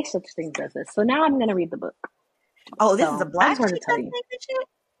who say such things as this. So now I'm going to read the book. Oh, this is a Black chick?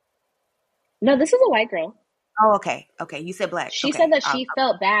 No, this is a white girl. Oh, okay. Okay. You said Black. She said that she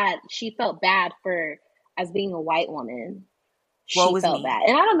felt bad. She felt bad for, as being a white woman. She felt bad.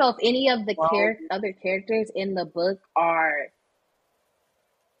 And I don't know if any of the other characters in the book are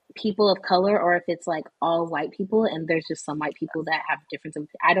people of color or if it's like all white people and there's just some white people that have differences.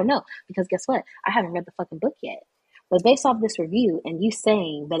 I don't know. Because guess what? I haven't read the fucking book yet. But based off this review and you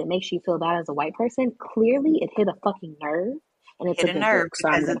saying that it makes you feel bad as a white person, clearly it hit a fucking nerve. And it's a nerve book, so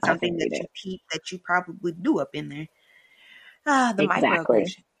because it's something that you probably do up in there. The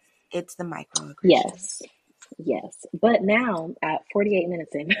microaggression. It's the microaggression. Yes. Yes. But now at 48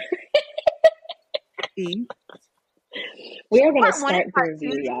 minutes in, we are going to start the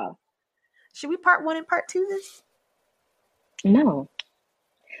review, y'all. Should we part 1 and part 2 this? No.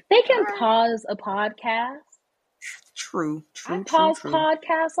 They can pause a podcast. True. I pause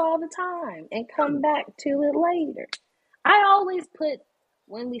podcasts all the time and come back to it later. I always put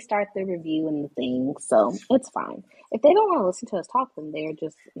when we start the review and the thing, so it's fine. If they don't want to listen to us talk, then they're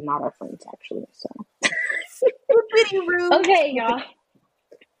just not our friends, actually. So, pretty rude. Okay, y'all.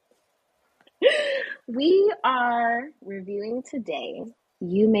 We are reviewing today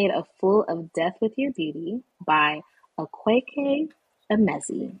You Made a Fool of Death with Your Beauty by Akwaeke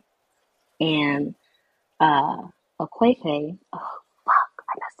Emezi. And Akwaeke, oh fuck,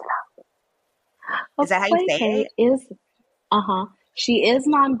 I messed it up. Is that how you say it? She is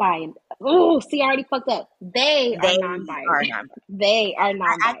non-binary. Oh, see, I already fucked up. They are non-binary. They are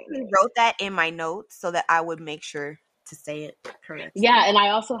non-binary. I actually wrote that in my notes so that I would make sure to say it correctly. Yeah, and I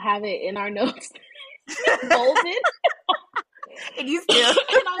also have it in our notes bolded. And you still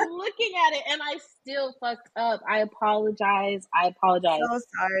and I'm looking at it and I still fucked up. I apologize. So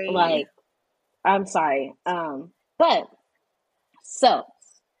sorry. Like, I'm sorry. But so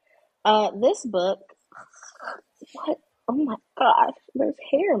this book, what? Oh my gosh, there's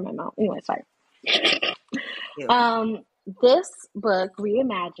hair in my mouth. Anyway, sorry. This book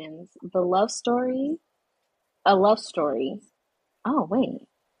reimagines a love story. Oh, wait.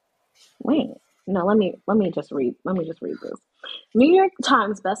 No, let me just read this. New York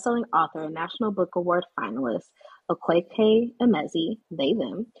Times bestselling author and National Book Award finalist Akwaeke Emezi, they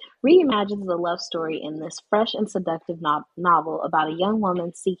them, reimagines the love story in this fresh and seductive novel about a young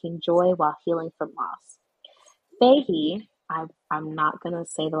woman seeking joy while healing from loss. Fahey, I'm not gonna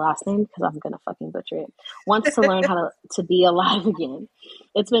say the last name because I'm gonna fucking butcher it, wants to learn how to be alive again.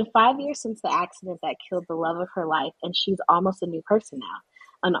 It's been 5 years since the accident that killed the love of her life, and she's almost a new person now.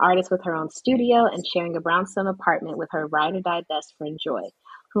 An artist with her own studio and sharing a brownstone apartment with her ride-or-die best friend Joy,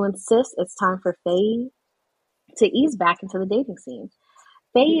 who insists it's time for Fahey to ease back into the dating scene.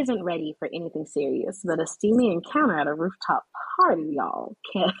 Faye isn't ready for anything serious, but a steamy encounter at a rooftop party, y'all,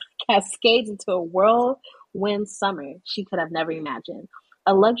 cascades into a whirlwind summer she could have never imagined.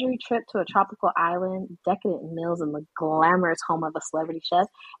 A luxury trip to a tropical island, decadent meals in the glamorous home of a celebrity chef,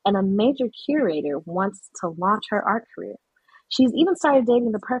 and a major curator wants to launch her art career. She's even started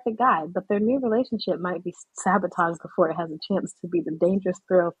dating the perfect guy, but their new relationship might be sabotaged before it has a chance to be the dangerous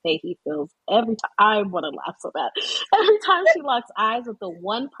thrill Fahey feels every time. I want to laugh so bad. Every time she locks eyes with the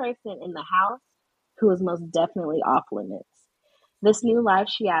one person in the house who is most definitely off limits. This new life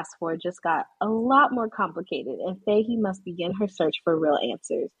she asked for just got a lot more complicated, and Fahey must begin her search for real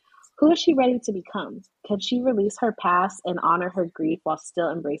answers. Who is she ready to become? Can she release her past and honor her grief while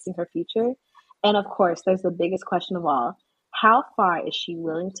still embracing her future? And of course, there's the biggest question of all. How far is she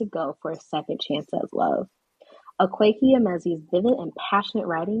willing to go for a second chance at love? Akwaeke Emezi's vivid and passionate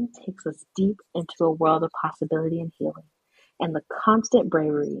writing takes us deep into a world of possibility and healing, and the constant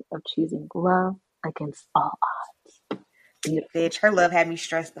bravery of choosing love against all odds. Beautiful. Bitch, her love had me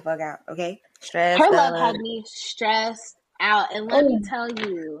stressed the fuck out, okay? Her love had me stressed out, and let me tell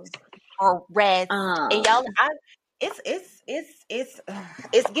you, rest. And y'all, it's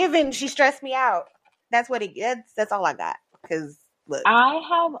given. She stressed me out. That's what it gets. That's all I got. Because look, I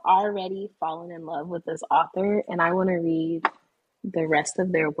have already fallen in love with this author, and I want to read the rest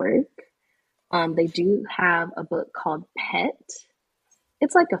of their work. They do have a book called Pet.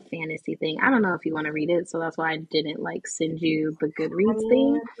 It's like a fantasy thing. I don't know if you want to read it, so that's why I didn't like send you the Goodreads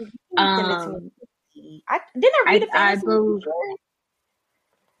thing. Send it to me. Didn't I read a fantasy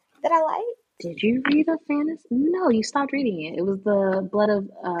that I liked? Did you read a fantasy? No, you stopped reading it. It was the Blood of.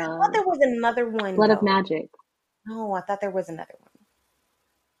 I thought there was another one. Blood of Magic. No, I thought there was another one.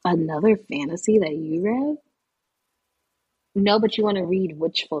 Another fantasy that you read? No, but you want to read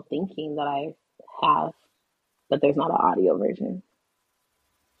Wishful Thinking that I have, but there's not an audio version.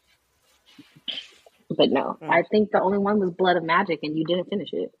 But no, I think the only one was Blood of Magic, and you didn't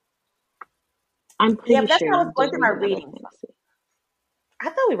finish it. I'm pretty that's sure how I was you going did through my read another reading. fantasy. I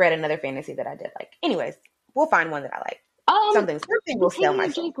thought we read another fantasy that I did like. Anyways, we'll find one that I like. Something will sell my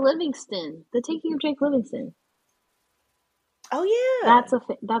soul. Jake Livingston. The Taking of Jake Livingston. Oh yeah,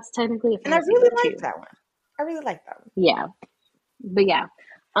 that's technically a fantasy. And I really liked that one. I really liked that one. Yeah, but yeah.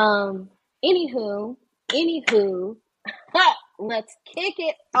 Anywho, let's kick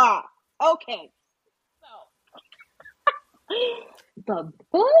it off. Okay, so the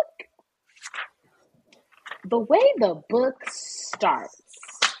book, the way the book starts.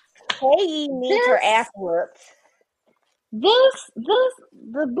 Hey, needs her ass whooped.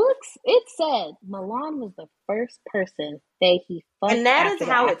 The books, it said Milan was the first person he fucked and that after is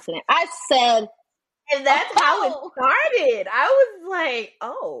how the accident. I said, and that's how it started. I was like,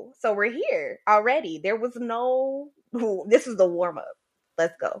 oh, so we're here already. There was no, this is the warm up.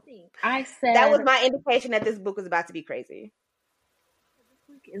 Let's go. I said that was my indication that this book was about to be crazy. This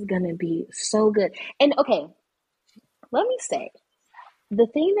book is gonna be so good. And okay, let me say, the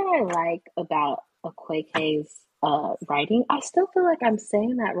thing that I like about Akwaeke's writing, I still feel like I'm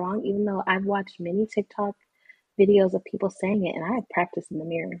saying that wrong, even though I've watched many TikTok videos of people saying it, and I have practiced in the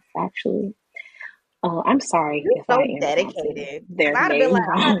mirror, actually. I'm sorry You're if so I am dedicated. Their name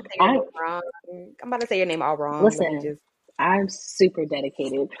wrong. I'm about to say your name all wrong. Listen, I'm super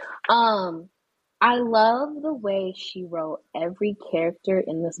dedicated. I love the way she wrote every character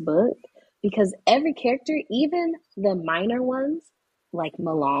in this book, because every character, even the minor ones, like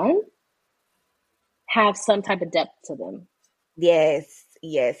Milan, have some type of depth to them. Yes.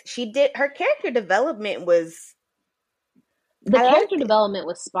 She did. Her character development was... character development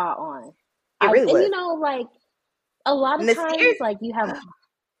was spot on. It really was. You know, like, a lot of times, like, you have...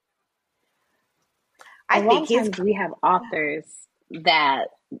 A lot of times we have authors that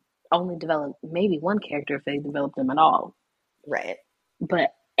only develop maybe one character if they develop them at all. Right.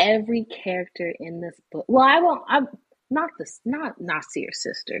 But every character in this book... Well, I'm not Nasir's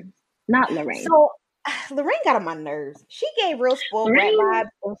sister. Not Lorraine. So, Lorraine got on my nerves. She gave real spoiled brat vibes,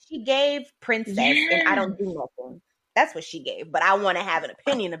 and she gave princess, and I don't do nothing. That's what she gave. But I want to have an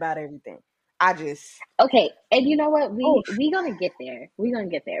opinion about everything. I just, Okay, and you know what? oh, We gonna get there. We gonna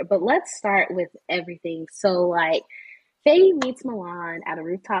get there. But let's start with everything. So like Faye meets Milan at a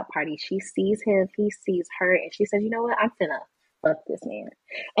rooftop party. She sees him, he sees her, and she says, "You know what? I'm finna fuck this man."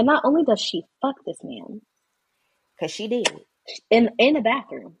 And not only does she fuck this man because she did. in the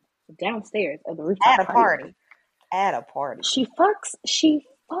bathroom downstairs of the At rooftop a party, party. At a party. she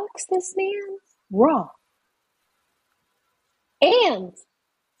fucks this man raw and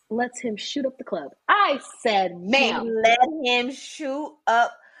lets him shoot up the club. I said, She "Ma'am." let him shoot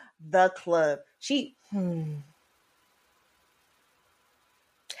up the club.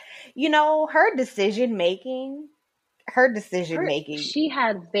 You know, her decision making She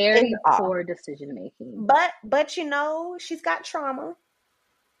had is very off. poor decision making. But you know, she's got trauma.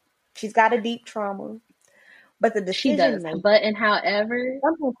 She's got a deep trauma. But the She decision does. making, But and however,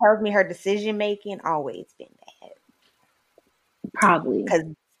 something tells me her decision making always been bad. probably. Cause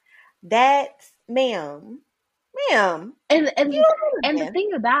that's ma'am, And you and don't and the understand.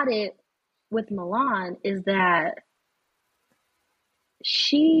 thing about it with Milan is that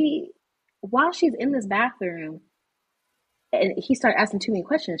she while she's in this bathroom and he started asking too many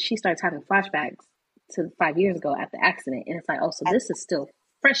questions, she starts having flashbacks to 5 years ago at the accident. And it's like, oh, so At this is still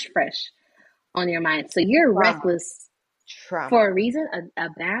fresh on your mind. So you're trauma, reckless for a trauma, reason, a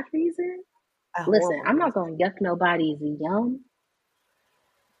bad reason. a Listen, horrible I'm not reason. gonna yuck nobody's yum,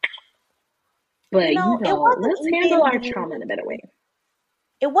 You but know, let's handle our trauma in a better way.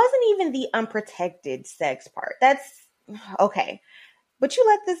 it wasn't even the unprotected sex part. That's okay. But you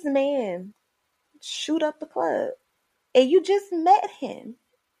let this man shoot up the club, and you just met him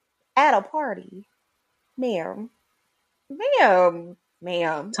at a party, ma'am,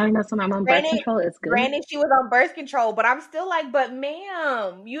 ma'am. Talking about something I'm on birth Granted, control is good. granted, she was on birth control, but I'm still like, but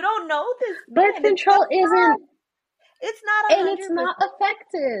ma'am, you don't know this Birth man. control isn't, It's not and it's 100%. not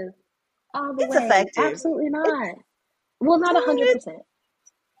effective all the It's way. effective. Absolutely It's not. Well, not it's 100%.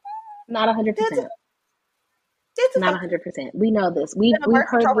 Not it's, 100%. it's Not effective. 100%. We know this. Been on We've birth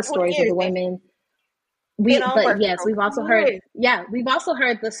heard control the for 20 stories of years, the baby. women. Been on But birth yes, control we've for also 20 heard. years. Yeah, we've also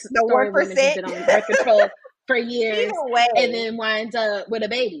heard the The story of women who've 1%. been on birth control for Either years and way, then wind up with a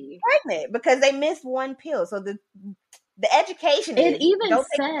baby. pregnant because they missed one pill. So the education It is even don't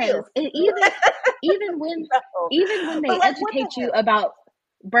take the says pill. it even when No. even when But they like, what the educate you hell? about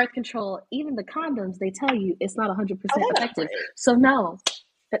birth control, even the condoms, they tell you it's not Oh, 100% they don't effective. play. So no,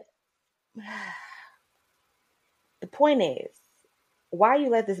 The point is, why you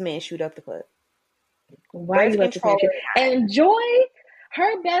let this man shoot up the club? why you Birth let this man control shoot? or not. And Joy,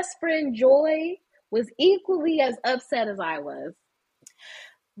 her best friend Joy, was equally as upset as I was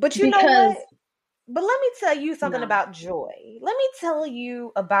But you know because what? But let me tell you something no, about Joy. Let me tell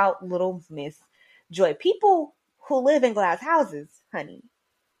you about little Miss Joy. People who live in glass houses, honey.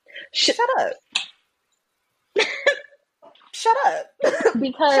 sh- Shut up. Shut up. Shut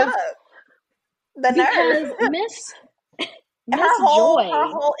because up. The nerve. because Miss Her Joy,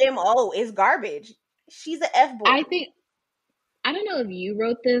 whole MO is garbage. She's an F I boy. think I don't know if you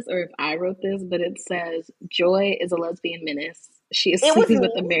wrote this or if I wrote this, but it says Joy is a lesbian menace. She is It was sleeping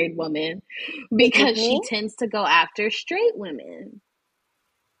with me. a married woman It was because she me. tends to go after straight women.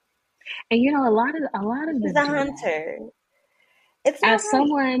 And a lot of She's them a do that. hunter. It's not As right.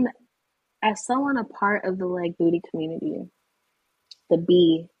 someone as someone a part of the like booty community, the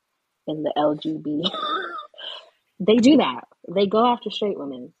B in the LGB, they do that. They go after straight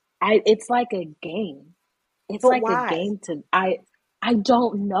women. It's like a game. It's But like a why? game to I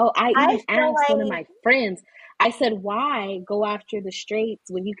don't know. I I even feel asked one of like my friends. I said, "Why go after the straights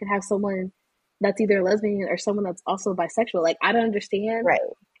when you could have someone that's either a lesbian or someone that's also bisexual?" Like I don't understand right.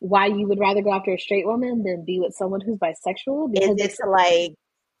 why you would rather go after a straight woman than be with someone who's bisexual Is because it to like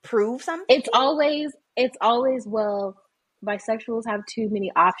prove something? it's always well bisexuals have too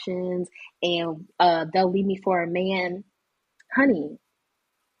many options and they'll leave me for a man. Honey,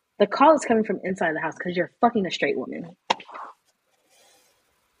 the call is coming from inside the house because you're fucking a straight woman.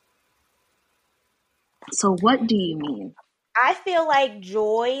 So what do you mean? I feel like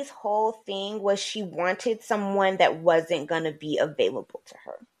Joy's whole thing was she wanted someone that wasn't going to be available to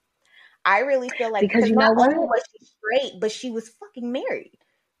her. I really feel like Because because you not know only what? was she straight, but she was fucking married.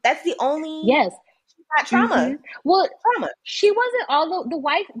 That's the only Yes. she got Mm-hmm. trauma. Well, Trauma. she wasn't all the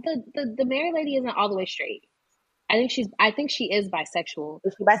wife. The married lady isn't all the way straight. I think she is bisexual,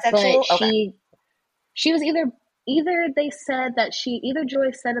 Is she but bisexual? Okay. she was either they said that either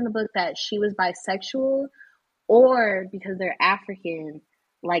Joy said in the book that she was bisexual, or because they're African,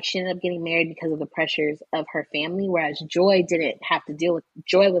 like she ended up getting married because of the pressures of her family. Whereas Joy didn't have to deal with.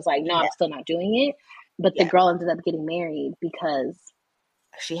 Joy was like, no, I'm Yeah. still not doing it. But the Yeah. girl ended up getting married because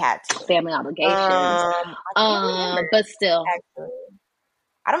She had to. Family obligations. I can't remember. But still. Actually.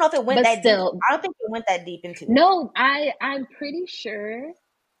 I don't know if it went But that deep. still. I don't think it went that deep into it. No, I'm pretty sure.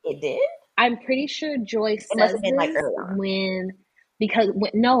 It did? I'm pretty sure Joy It must says have been like this early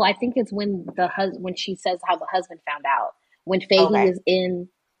on. no, I think it's when she says how the husband found out. When Fahey is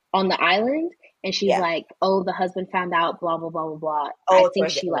on the island and she's like, "Oh, the husband found out, blah blah blah blah blah." I think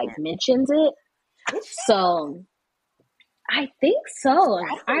she like mentions it. So I think so.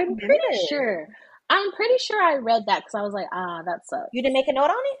 I'm pretty sure. I'm pretty sure I read that because I was like, that sucks. You didn't make a note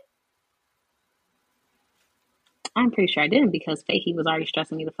on it? I'm pretty sure I didn't because Fahey was already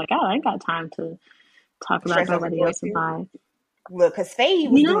stressing me the fuck out. I ain't got time to talk about nobody else's life. Look, because Fahey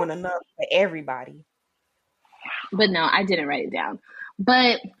was doing enough for everybody. But no, I didn't write it down.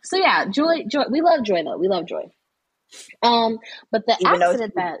 But so yeah, Joy. We love Joy though. We love Joy. But the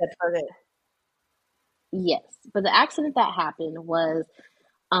accident the accident that happened was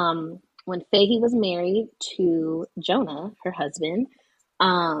when Fahey was married to Jonah, her husband.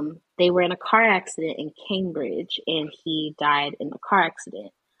 They were in a car accident in Cambridge, and he died in the car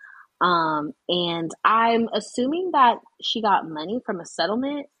accident. And I'm assuming that she got money from a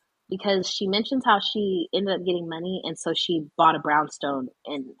settlement because she mentions how she ended up getting money, and so she bought a brownstone,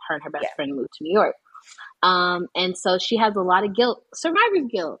 and her best friend moved to New York. And so she has a lot of guilt, survivor's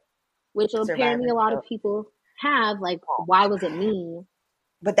guilt, which apparently a lot of people have. Like, why was it me?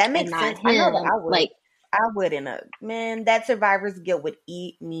 But that makes sense. I know that I would. Like, I wouldn't have. Man, that survivor's guilt would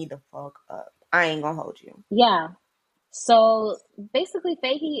eat me the fuck up. I ain't gonna hold you. Yeah. So basically,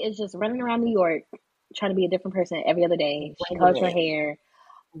 Fahey is just running around New York trying to be a different person every other day. She colors her hair,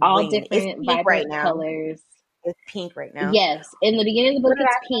 all different vibrant colors. It's pink right now. Yes. In the beginning of the book,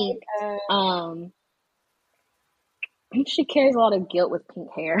 it's pink. She carries a lot of guilt with pink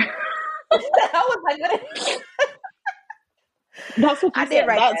hair. I was like, what? That's what you said.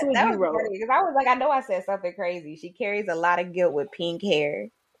 That's what you wrote. Because I was like, I know I said something crazy. She carries a lot of guilt with pink hair.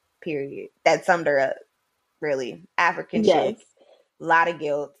 Period. That summed her up. Really, African chick. A lot of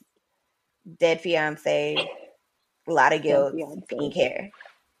guilt. Dead fiance. A lot of guilt. Pink hair. Yes.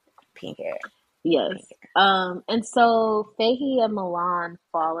 Pink hair. And so Fahey and Milan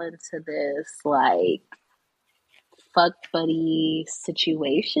fall into this like fuck buddy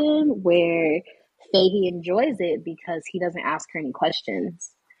situation where Fahey enjoys it because he doesn't ask her any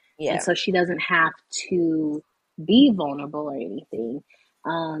questions. Yeah. And so she doesn't have to be vulnerable or anything.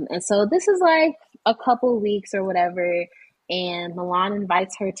 And so this is like a couple weeks or whatever, and Milan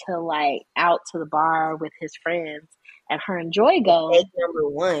invites her to like out to the bar with his friends, and her and Joy go. Take number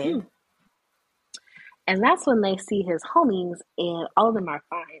one. And that's when they see his homies, and all of them are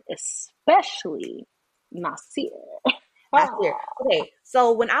fine, especially Nasir. Nasir. Okay,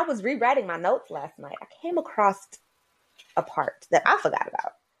 so when I was rewriting my notes last night, I came across a part that I forgot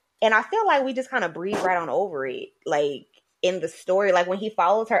about. And I feel like we just kind of breezed right on over it. Like, in the story, like when he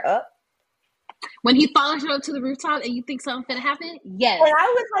follows her up. When he follows her up to the rooftop and you think something's gonna happen? Yes. And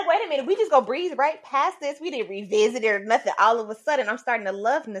I was like, wait a minute, we just go breeze right past this. We didn't revisit it or nothing. All of a sudden, I'm starting to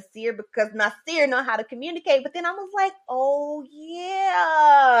love Nasir because Nasir know how to communicate. But then I was like, oh,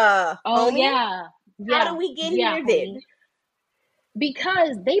 yeah. Oh, homie? Yeah. How do we get here then?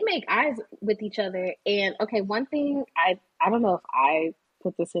 Because they make eyes with each other. And, okay, one thing, I don't know if I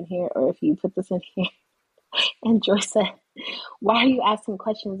put this in here or if you put this in here. And Joy said, why are you asking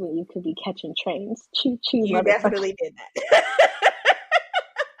questions when you could be catching trains? Choo choo. You definitely did that.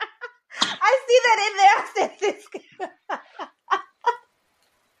 I see that in there. I said this.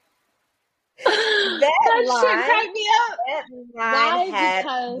 that line cracked me up. That line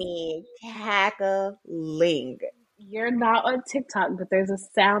had me cackling. You're not on TikTok, but there's a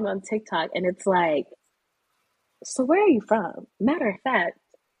sound on TikTok, and it's like, so where are you from? Matter of fact,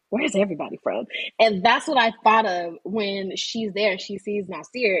 where's everybody from? And that's what I thought of when she's there and she sees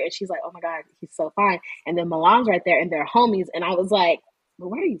Nasir and she's like, oh my God, he's so fine. And then Milan's right there and they're homies. And I was like, well,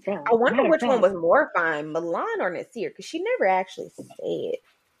 where are you from? I wonder which one was more fine, Milan or Nasir, because she never actually said.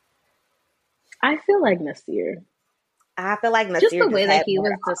 I feel like Nasir. I feel like Nasir. Just the way that he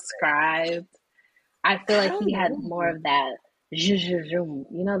was described, I feel like he had more of that. You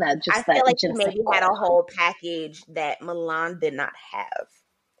know, that just I feel like he maybe had a whole package that Milan did not have.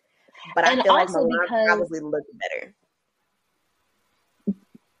 But I feel like Milan probably looked better.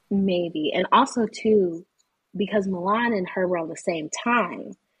 Maybe. And also, too, because Milan and her were on the same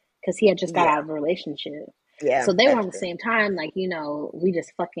time, because he had just got out of a relationship. Yeah. So they were on the same time, like, you know, we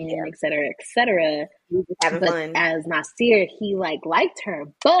just fucking, et cetera, et cetera. Having fun. As Nasir, he, like, liked her.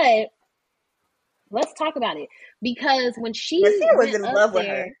 But let's talk about it. Because when she was in love with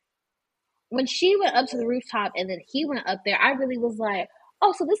her. When she went up to the rooftop and then he went up there, I really was like,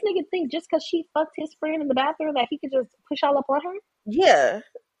 Oh, so this nigga think just because she fucked his friend in the bathroom that he could just push all up on her? Yeah.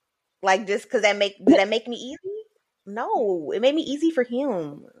 Like, just because did that make me easy? No, it made me easy for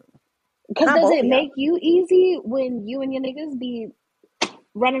him. Because Not does both it of y'all. make you easy when you and your niggas be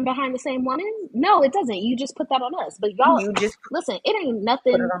running behind the same woman? No, it doesn't. You just put that on us. But y'all, You just listen, it ain't put it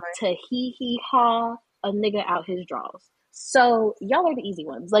nothing on my. to hee haw a nigga out his drawers. So y'all are the easy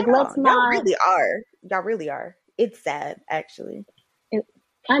ones. Like, No, let's y'all not. really are. Y'all really are. It's sad, actually. It,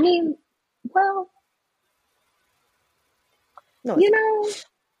 I mean, well, No, it's you not. know,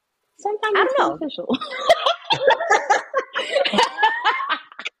 sometimes I it's don't know. beneficial.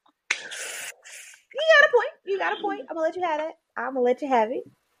 You got a point. You got a point. I'm gonna let you have it. I'm gonna let you have it.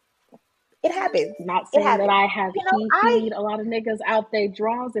 It happens. Not It saying that happens. I have You know, he'd a lot of niggas out their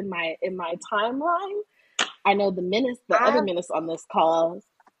draws in my timeline. I know the other I, menace on this call.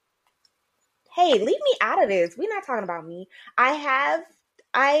 hey, leave me out of this. We're not talking about me.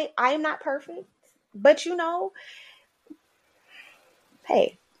 I'm not perfect, but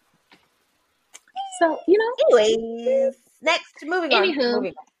hey. So Anyways, next, moving on. anywho,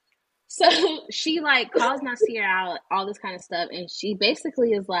 Moving on. so she like calls Nasir out, all this kind of stuff, and she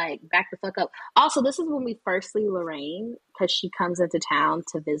basically is like, back the fuck up. Also, this is when we first see Lorraine because she comes into town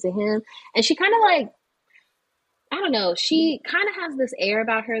to visit him, and she kind of like, I don't know, she kind of has this air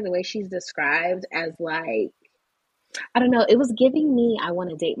about her, the way she's described as like, I don't know, it was giving me I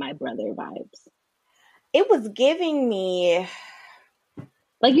want to date my brother vibes. It was giving me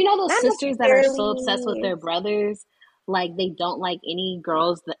Like, those not sisters that are so obsessed with necessarily. their brothers, like they don't like any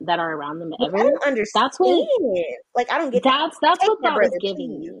girls that are around them But I ever. don't That's what understand. Like, I don't get that. that's Take what my that was brother,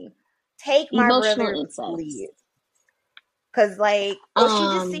 giving please. me. Take my Emotional brother, incest. please. Because, like, or she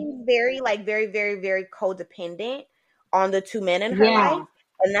just Um, seems very, like, very, very, very codependent on the two men in her life. yeah,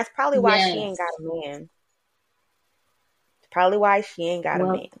 And that's probably why she ain't got yes. a man. It's probably why she ain't got a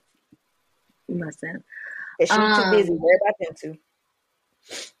Well, man. listen. Because she too busy. Um, Worry about them two.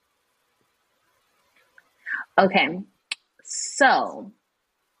 okay. So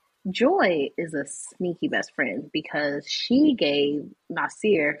Joy is a sneaky best friend because she gave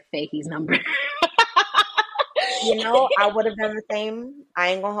Nasir Fahey's number. I would have done the same. I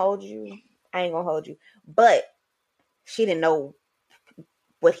ain't gonna hold you. I ain't gonna hold you. But she didn't know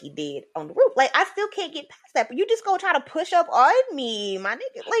what he did on the roof. Like, I still can't get past that. But you just go try to push up on me, my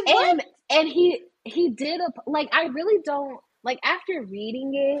nigga. Like, what? And he did a like, I really don't like, after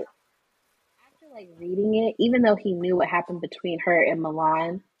like reading it, even though he knew what happened between her and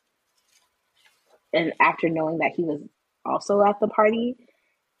Milan, and after knowing that he was also at the party,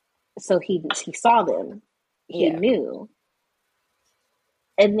 so he saw them, he Yeah. knew.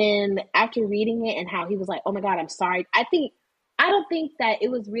 And then after reading it and how he was like, "Oh my god, I'm sorry," I don't think that it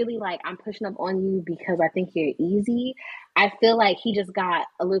was really like, I'm pushing up on you because I think you're easy. I feel like he just got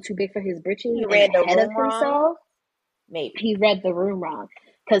a little too big for his britches He and read the ahead of room wrong. himself. Maybe. He read the room wrong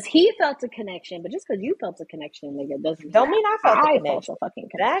because he felt a connection, but just because you felt a connection, nigga, doesn't mean Don't that mean I felt the I felt connection. a fucking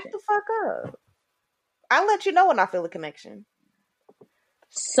Back connection. the fuck up. I'll let you know when I feel a connection.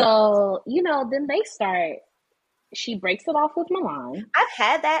 So, then they start, she breaks it off with Milan. I've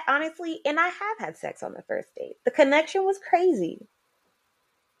had that, honestly, and I have had sex on the first date. The connection was crazy.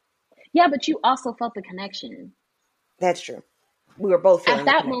 Yeah, but you also felt the connection. That's true. We were both At feeling the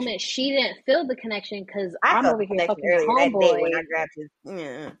that connection. moment, she didn't feel the connection because I I'm felt over the here connection fucking my earlier that day when I homeboy. grabbed his.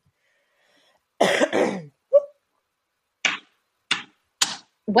 Yeah.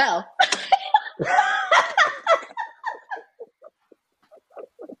 Well,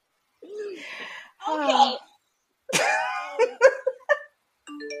 okay.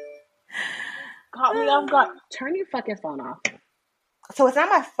 Caught me off guard. Turn your fucking phone off. So it's not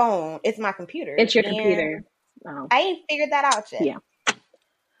my phone, it's my computer. It's your And computer. Oh, I ain't figured that out yet. yeah.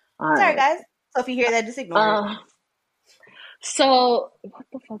 All Sorry, right. guys. So if you hear that, just ignore it. So what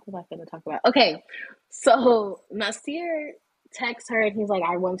the fuck was I going to talk about? Okay, so Nasir texts her and he's like,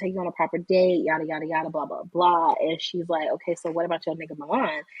 "I want to take you on a proper date, yada yada yada, blah blah blah." And she's like, "Okay, so what about your nigga Milan?"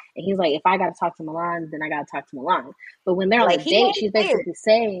 And he's like, "If I got to talk to Milan, then I got to talk to Milan." But when they're on Like, a he made date, it she's clear. basically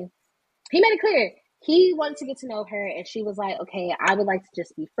saying, he made it clear he wanted to get to know her, and she was like, "Okay, I would like to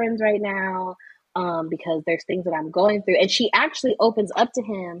just be friends right now, because there's things that I'm going through." And she actually opens up to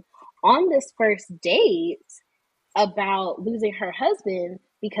him on this first date about losing her husband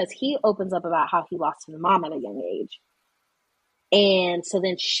because he opens up about how he lost his mom at a young age. And so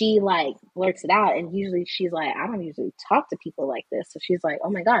then she like blurts it out, and usually she's like, "I don't usually talk to people like this." So she's like,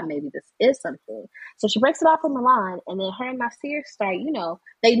 "Oh my god, maybe this is something." So she breaks it off in Milan, and then her and Nasir start.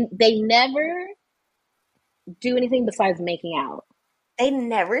 They never do anything besides making out. They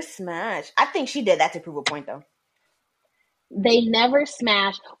never smash. I think she did that to prove a point, though. They never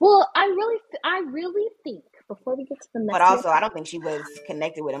smashed. Well, I really think before we get to the But messier also, I part, don't think she was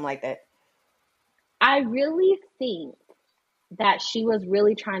connected with him like that. I really think that she was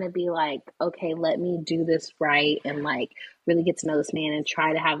really trying to be like, okay, let me do this right and like really get to know this man and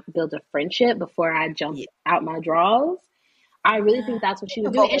try to have build a friendship before I jump Yeah. out my drawers. I really Nah, think that's what they she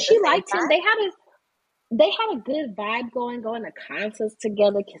was could doing, both and at the she same liked him. time. They had a good vibe going to concerts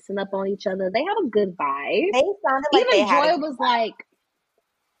together, kissing up on each other. They had a good vibe. They sounded like they Even had a Joy good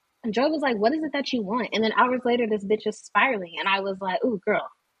was like, "What is it that you want?" And then hours later, this bitch is spiraling, and I was like, "Ooh, girl,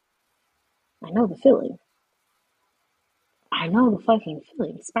 I know the feeling. I know the fucking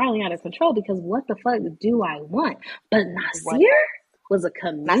feeling, spiraling out of control. Because what the fuck do I want?" But what. Nasir was a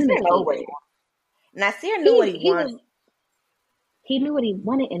Nasir know what he communicator. wanted. Nasir knew what He he he wanted. was he knew what he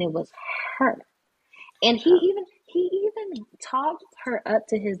wanted, and it was her. And Her. he even talked her up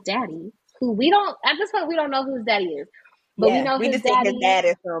to his daddy, who we don't at this point we don't know who his daddy is, but we Yeah, know we his just think his daddy. dad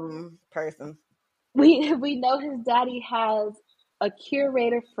is some person. We know his daddy has a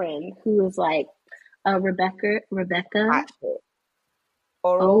curator friend who is like Rebecca Hot shit.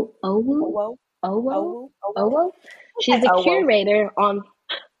 Oro. Owu Owo. Owo Owo. Owo. Owo. It's She's like a Owo. curator on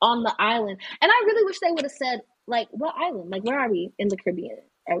the island, and I really wish they would have said like what island, like where are we in the Caribbean,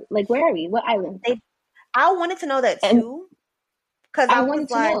 like where are we, what island, They, I wanted to know that and too, because I I was wanted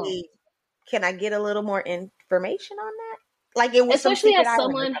to like, know. can I get a little more information on that? Like it was some Especially secret as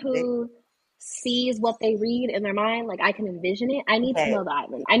island or someone something. who sees what they read in their mind, like I can envision it. I need to Okay. know the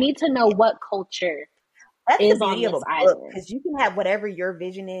island. I need to know what culture That's the is on beauty of this a book, island. because you can have whatever your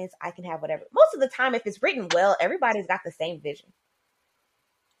vision is. I can have whatever. Most of the time, if it's written well, everybody's got the same vision.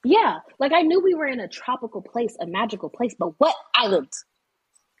 Yeah, like I knew we were in a tropical place, a magical place, but what island?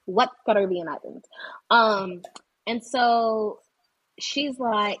 What Caribbean island? And so she's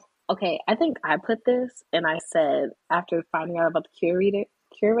like, okay, I think I put this, and I said after finding out about the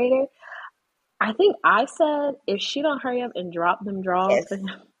curator, I think I said if she don't hurry up and drop them draws Yes, for him,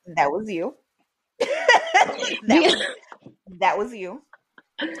 that was you. that was that was you.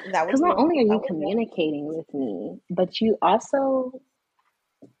 That was because not you. only are That you was you. communicating with me, but you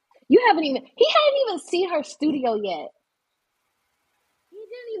haven't even he hadn't even seen her studio yet. He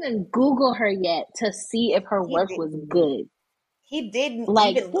didn't even Google her yet to see if her He work was didn't. good. He didn't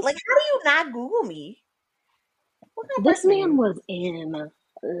Like even like. How do you not Google me? What kind of this person are man you? was in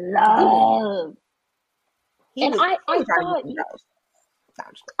Google me. love. He And was. He was trying to get some dollars. No,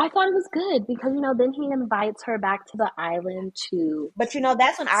 I'm just kidding. I thought it was good because then he invites her back to the island to But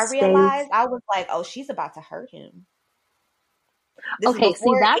that's when I stay. realized, I was like, oh, she's about to hurt him. This is Okay, see,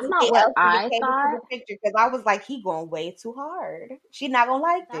 before that's not anything what else even I came into thought. the picture, because I was like, he going way too hard. She's not gonna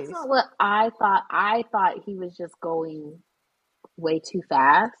like That's this. not what I thought. I thought he was just going way too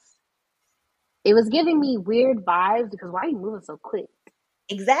fast. It was giving me weird vibes because why are you moving so quick?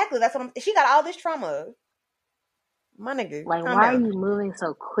 Exactly. That's what I'm. She got all this trauma. My nigga, Like, calm why are down. you moving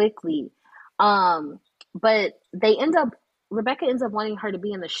so quickly? But Rebecca ends up wanting her to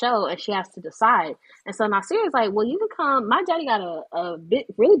be in the show, and she has to decide. And so Nasir is like, "Well, you can come. My daddy got a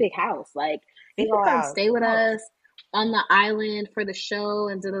really big house. Like, you Big can old come house. stay with Come on. us on the island for the show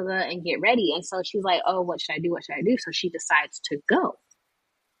and and get ready." And so she's like, "Oh, what should I do? What should I do?" So she decides to go.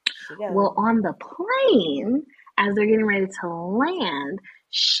 She Well, goes. on the plane, as they're getting ready to land,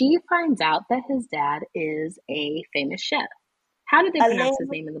 she finds out that his dad is a famous chef. How did they pronounce his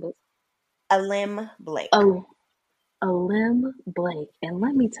Alim, name in the book? Alim Blake. Oh, Alim Blake. And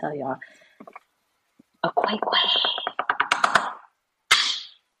let me tell y'all, Akwaeke,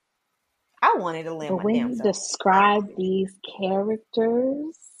 I wanted the Alim my way damn he self. described Honestly, these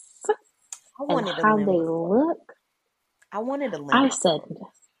characters I and wanted how Alim they myself. look, I wanted Alim I myself. said,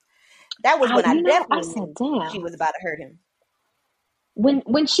 That was when I I definitely said, knew she damn. was about to hurt him.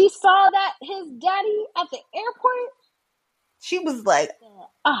 When she saw that his daddy at the airport, She was like,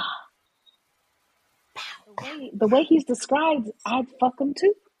 I said, pow, the way he's described, I'd fuck him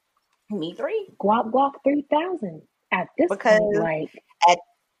too. pow. Me three. Guap guap 3000. At this point, Because like at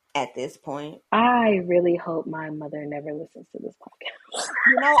at this point, I really hope my mother never listens to this podcast.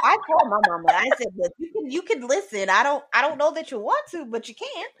 I told my mama, I said, look, you can listen. I don't know that you want to, but you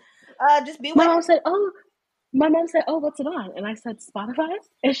can. Just be My aware. mom said, "Oh, my mom said, oh, what's it on?" And I said, "Spotify."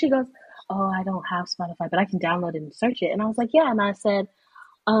 And she goes, "Oh, I don't have Spotify, but I can download it and search it." And I was like, "Yeah." And I said,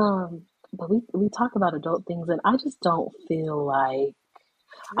 but we talk about adult things, and I just don't feel like.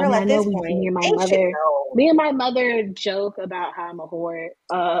 I Girl, mean, I at know this point, they should know. me and my mother joke about how I'm a whore,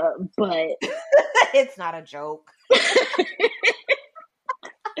 but It's not a joke.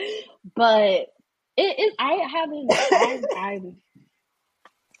 but it I haven't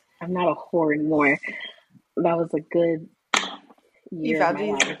I'm not a whore anymore. That was a good You year of found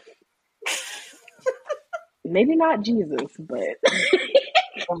my Jesus. life. Maybe not Jesus, but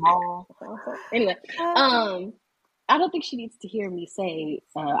anyway, I don't think she needs to hear me say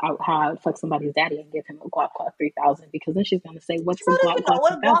how I would fuck somebody's daddy and give him a Guap Guap 3000, because then she's gonna say, She "What's a don't Guap even know Guap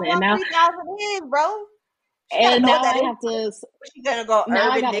what 3000?" Guap 3000 is, bro. She gotta And know what now that I is. have to. She's gonna go Now I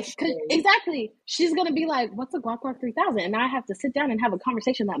Urban gotta, Dictionary. exactly. She's gonna be like, "What's a Guap Guap 3000?" And now I have to sit down and have a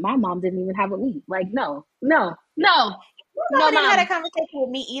conversation that my mom didn't even have with me. Like, no, no, no, My no, mama didn't have a mom, conversation with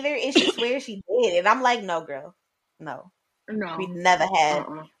me either, and she swears she did. And I'm like, no, girl. No. We no. never had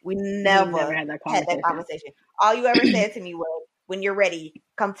we We never never had that had that conversation. conversation. All you ever said to me was, when you're ready,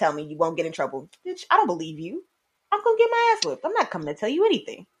 come tell me, you won't get in trouble. Bitch, I don't believe you. I'm gonna get my ass whipped. I'm not coming to tell you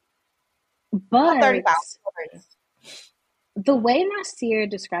anything. I'm But 35. the way Nasir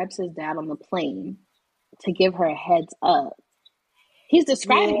describes his dad on the plane to give her a heads up, he's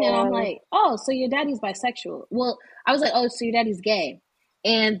describing him. I'm Yeah. like, oh, so your daddy's bisexual. Well, I was like, oh, so your daddy's gay.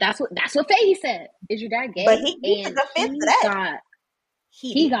 And that's what Faye said. Is your dad gay? But he took And offense to that.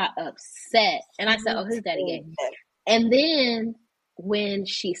 he got upset. And I said, oh, his daddy gay. And then when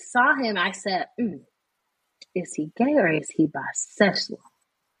she saw him, I said, is he gay or is he bisexual?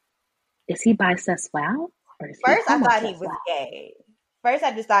 Is he bisexual or is he First, I thought he was homosexual? gay. First,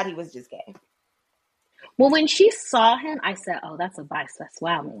 I just thought he was just gay. Well, when she saw him, I said, oh, that's a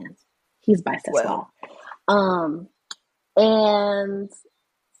bisexual man. He's bisexual. Well. And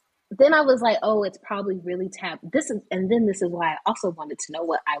then I was like, oh, it's probably really this is why I also wanted to know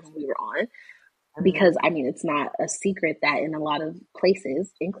what island we were on. Because, I mean, it's not a secret that in a lot of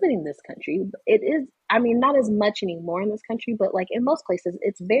places, including this country, it is, I mean, not as much anymore in this country, but like in most places,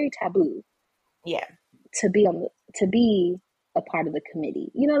 it's very taboo. Yeah. To be a part of the committee.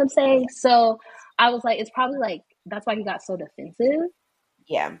 You know what I'm saying? So I was like, it's probably like, that's why he got so defensive.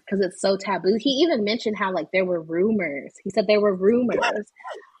 Yeah. Because it's so taboo. He even mentioned how like there were rumors. He said there were rumors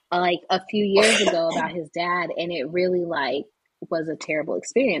like a few years ago about his dad, and it really like was a terrible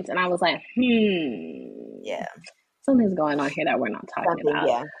experience. And I was like, yeah, something's going on here that we're not talking about.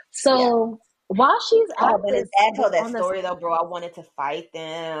 Yeah. So while she's at when his dad told that story though, bro, I wanted to fight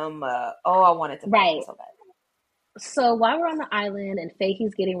them. I wanted to fight them so bad. So while we're on the island and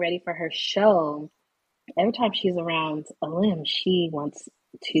Faye's getting ready for her show, every time she's around Alim, she wants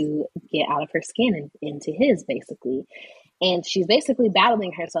to get out of her skin and into his, basically. And she's basically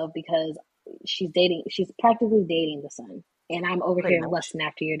battling herself because she's practically dating the son. And I'm over here lusting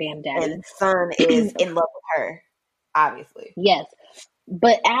after your damn daddy. And the son is in love with her, obviously. Yes.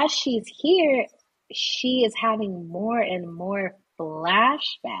 But as she's here, she is having more and more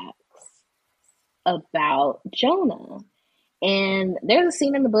flashbacks about Jonah. And there's a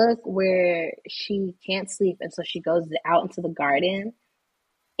scene in the book where she can't sleep, and so she goes out into the garden,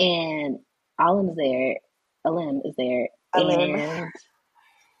 and Alim is there, and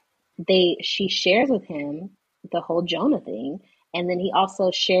she shares with him the whole Jonah thing, and then he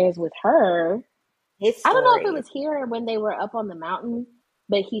also shares with her his story. I don't know if it was here or when they were up on the mountain,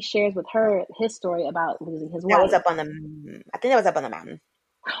 but he shares with her his story about losing his wife. I think that was up on the mountain.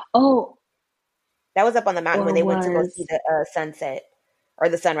 Oh. That was up on the mountain when they went to go see the sunset or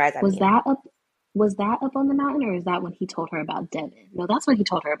the sunrise. Was that up on the mountain, or is that when he told her about Devin? No, that's when he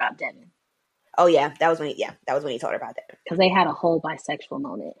told her about Devin. Oh yeah, that was when he told her about Devin. Because they had a whole bisexual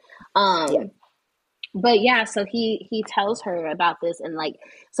moment. But yeah, so he tells her about this, and like,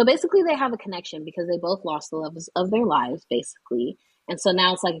 so basically they have a connection because they both lost the loves of their lives, basically. And so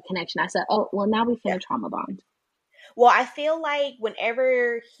now it's like a connection. I said, oh, well, now we finna trauma bond. Well, I feel like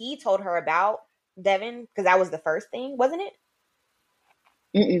whenever he told her about Devin, because that was the first thing, wasn't it?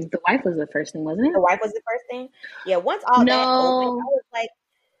 The wife was the first thing, wasn't it? The wife was the first thing? Yeah, once all that opened, I was like,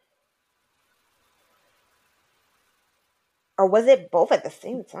 or was it both at the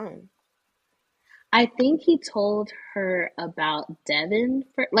same time? I think he told her about Devin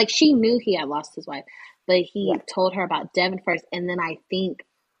first. Like, she knew he had lost his wife, but he told her about Devin first. And then I think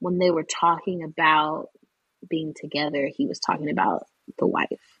when they were talking about being together, he was talking about the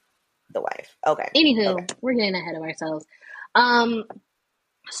wife. Okay. Anywho, we're getting ahead of ourselves.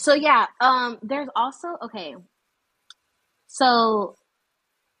 So yeah, there's also, okay. So,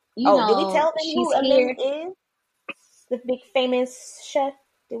 did we tell them who Alim is? The big famous chef?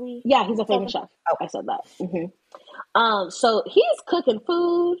 Yeah, he's a famous chef. Oh, I said that. Mm-hmm. So he's cooking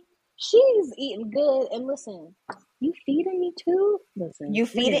food. She's eating good. And listen, you feeding me too? Listen, you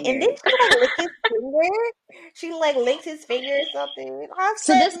feed it, and then she like licked his finger. She like licked his finger or something.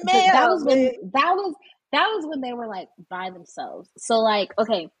 That was when they were like by themselves. So like,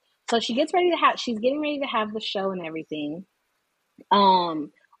 okay, so she's getting ready to have the show and everything.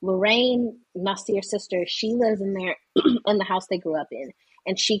 Lorraine, Nasir's sister, she lives in there in the house they grew up in.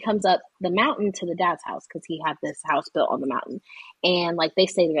 And she comes up the mountain to the dad's house because he had this house built on the mountain. And like they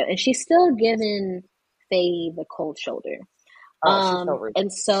stay together. And she's still giving Faye the cold shoulder. Oh, she's so rude.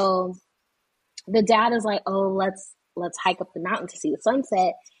 And so the dad is like, oh, let's hike up the mountain to see the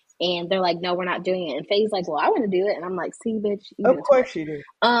sunset. And they're like, no, we're not doing it. And Faye's like, well, I want to do it. And I'm like, see, bitch, you Of course you do.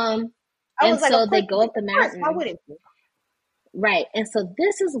 I was and like, so of they course go up the mountain. Why wouldn't you? Right. And so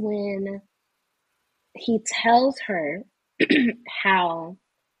this is when he tells her how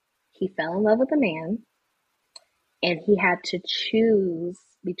he fell in love with a man and he had to choose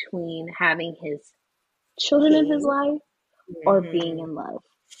between having his children in his life or being in love.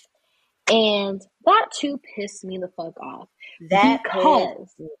 And that too pissed me the fuck off. That because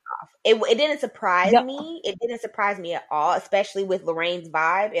pissed me off. It didn't surprise me. It didn't surprise me at all, especially with Lorraine's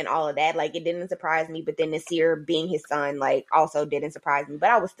vibe and all of that. Like, it didn't surprise me. But then Nasir being his son, like, also didn't surprise me.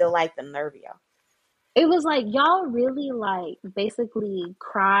 But I was still like, the nerve of y'all. It was like, y'all really, like, basically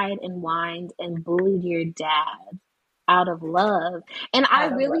cried and whined and bullied your dad out of love. And I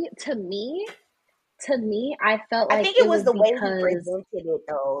really, to me, I felt like I think it was the way he because presented it,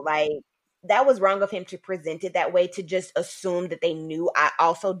 though. Like, that was wrong of him to present it that way, to just assume that they knew. I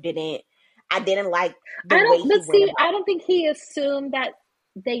didn't like the way he went about it. I don't think he assumed that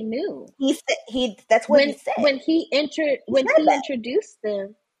they knew. He said that's what he said. When he introduced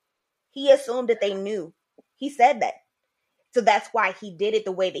them. He assumed that they knew. He said that. So that's why he did it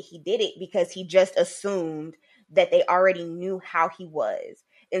the way that he did it, because he just assumed that they already knew how he was.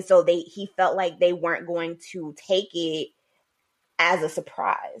 And so he felt like they weren't going to take it as a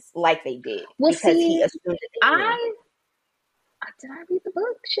surprise like they did. Well, because he assumed that they knew. Did I read the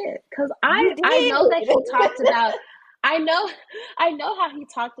book? Shit. Because I know that he talked about I know how he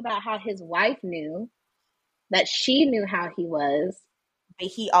talked about how his wife knew that she knew how he was. But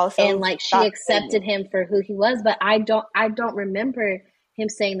he also, and like she accepted him for who he was, but I don't remember him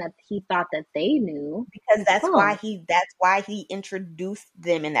saying that he thought that they knew, because that's why he introduced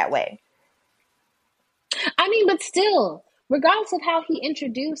them in that way. I mean, but still, regardless of how he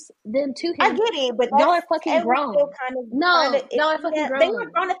introduced them to him, I get it, but y'all are fucking grown. Y'all are fucking grown. They were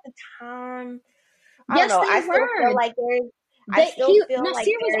grown at the time. I yes, don't know. they I were. Still feel like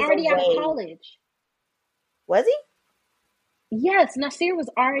Nasir was already out of college. Was he? Yes, Nasir was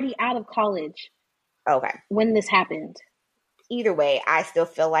already out of college. Okay. When this happened. Either way, I still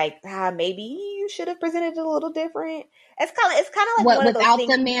feel like maybe you should have presented it a little different. It's kind of like one of those things.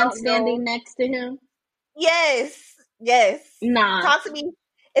 Without the man standing next to him? Yes. Nah. Talk to me.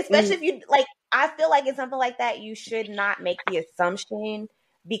 Especially if you, like, I feel like in something like that, you should not make the assumption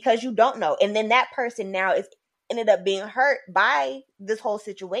because you don't know. And then that person now ended up being hurt by this whole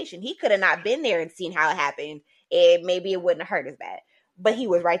situation. He could have not been there and seen how it happened. Maybe it wouldn't have hurt as bad. But he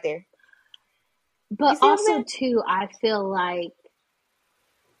was right there. But also, too, I feel like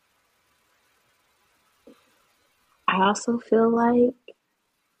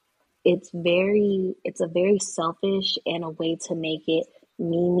it's a very selfish and a way to make it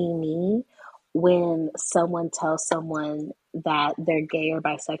me when someone tells someone that they're gay or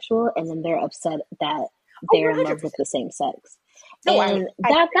bisexual and then they're upset that they're in love with the same sex. No, and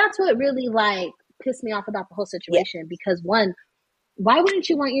that's what really like pissed me off about the whole situation, because one, why wouldn't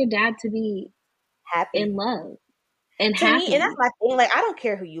you want your dad to be happy, in love, and happy? Me, and that's my thing. Like, I don't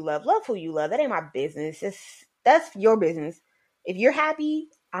care who you love who you love. That ain't my business. That's your business. If you're happy,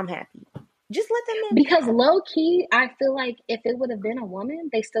 I'm happy. Just let them in. Because low key, I feel like if it would have been a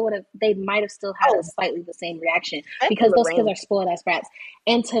woman, they might have still had a slightly the same reaction, because those kids are spoiled as brats.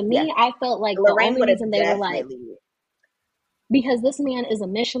 And to me, I felt like Lorraine, the only reason they were like, because this man is a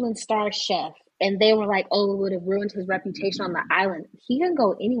Michelin star chef, and they were like, oh, it would have ruined his reputation on the island. He can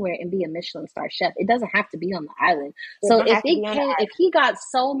go anywhere and be a Michelin star chef. It doesn't have to be on the island. So if he got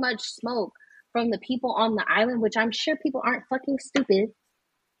so much smoke from the people on the island, which I'm sure people aren't fucking stupid,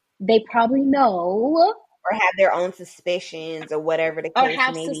 they probably know, or have their own suspicions, or whatever the case may be. Or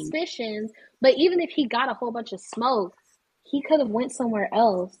have suspicions. But even if he got a whole bunch of smoke, he could have went somewhere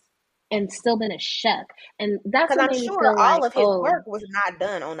else and still been a chef. And that's what made me feel like, all of his work was not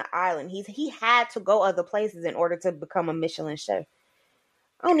done on the island. He had to go other places in order to become a Michelin chef.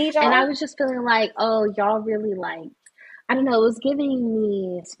 I don't need y'all. And I was just feeling like, oh, y'all really like, I don't know, it was giving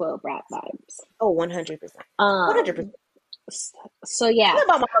me spoiled brat vibes. Oh, 100%. 100%. So yeah. My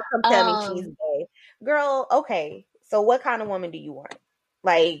mama come tell me she's gay. Girl, okay. So what kind of woman do you want?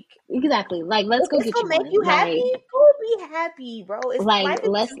 Like, exactly. Like, let's go get you make one. You happy? Like, go be happy, bro. It's like,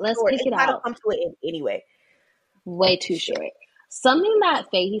 let's pick it out. Come to it anyway. Way too short. Something that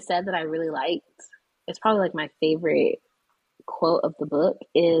Faye said that I really liked. It's probably like my favorite quote of the book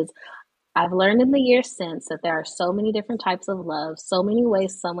is, I've learned in the years since that there are so many different types of love, so many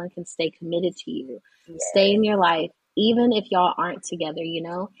ways someone can stay committed to you, stay in Yes. your life, even if y'all aren't together, you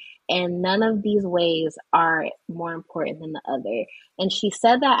know? And none of these ways are more important than the other. And she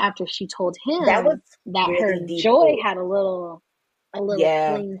said that after she told That was him that her really deep joy quote. had a little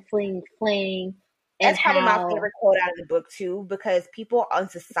Yeah. fling, fling, fling, and That's probably my how, favorite quote out of the book too, because people on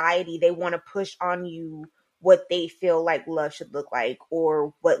society, they want to push on you what they feel like love should look like,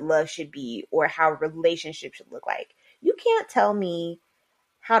 or what love should be, or how relationships should look like. You can't tell me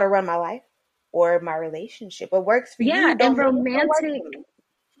how to run my life or my relationship. What works for yeah, you and don't mean it's gonna work for me.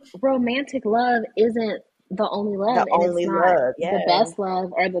 romantic love isn't the only The love, and it's only not love, the yeah. best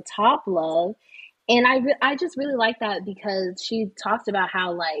love or the top love. And I just really like that because she talked about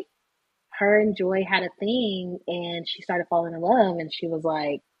how like her and Joy had a thing and she started falling in love and she was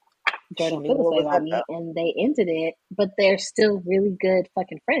like, Joy She don't knew feel this what way was about up though. me, and they ended it, but they're still really good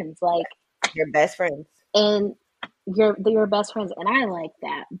fucking friends. Like, They're best friends. and you're best friends, and I like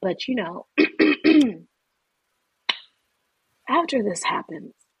that. But you know, after this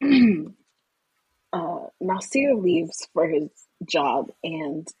happens, Nasir leaves for his job,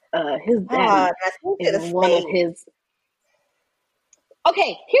 and his Ah, daddy that's who is should have in one of stayed. his.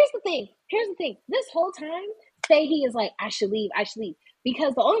 Okay, here's the thing. Here's the thing. This whole time, Fahey is like, I should leave. I should leave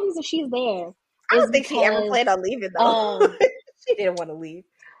because the only reason she's there I is don't think she ever because planned on leaving though. um She didn't want to leave.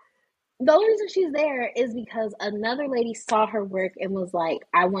 the only reason she's there is because another lady saw her work and was like,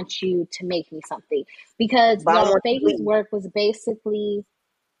 I want you to make me something. Because But I don't y'all, want you to Fahey's leave. work was basically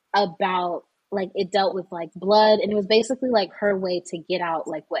about like it dealt with like blood, and it was basically like her way to get out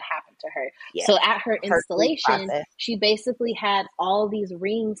like what happened to her. Yeah. So at her Her grief installation, process. she basically had all these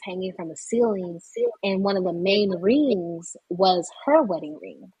rings hanging from the ceiling, and one of the main rings was her wedding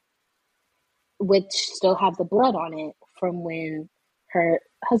ring, which still had the blood on it from when her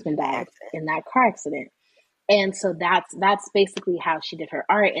husband The died accent. in that car accident. And so that's basically how she did her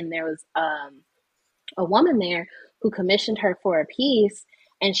art. And there was a woman there who commissioned her for a piece,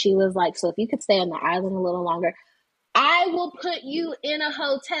 and she was like, so if you could stay on the island a little longer, I will put you in a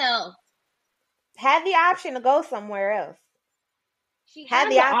hotel. Had the option to go somewhere else. She Had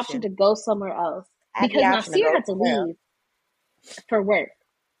had the the option option. to go somewhere else Had the because option to Nasir go had to somewhere else. leave for work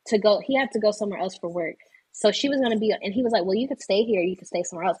to go. He had to go somewhere else for work. So she was going to be, and he was like, well, you could stay here. You could stay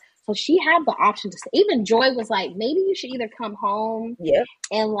somewhere else. So she had the option to stay. Even Joy was like, maybe you should either come home Yep.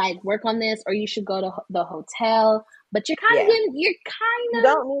 and like work on this, or you should go to the hotel. But Yeah. you're You kind of,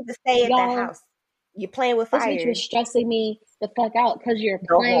 don't need to stay at that y'all, house. You're playing with this bitch fire was stressing me the fuck out because you're the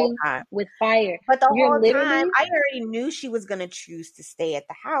whole playing time. with fire. But the You're whole time, literally, I already knew she was gonna choose to stay at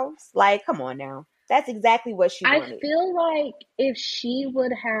the house. Like, come on now. That's exactly what she I wanted. feel like if she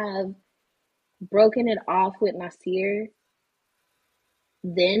would have broken it off with Nasir,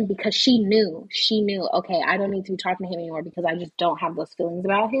 then because she knew, okay, I don't need to be talking to him anymore because I just don't have those feelings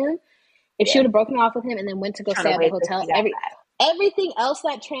about him. If she Yeah. would have broken off with him and then went to go Trying stay to at the wait till hotel, she got everything else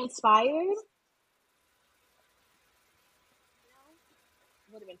that transpired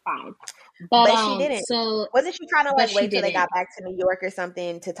would have been fine. But But she didn't. so Wasn't she trying to but like she wait till they didn't. got back to New York or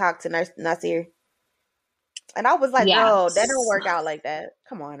something to talk to Nasir? And I was like, Yeah. girl, that don't work out like that.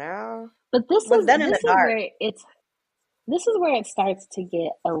 Come on now. But It was done in the dark. this is where it starts to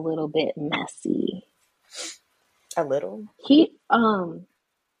get a little bit messy. A little. He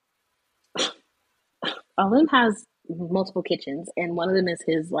Alim has multiple kitchens, and one of them is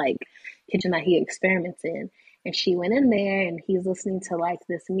his like kitchen that he experiments in. And she went in there, and he's listening to like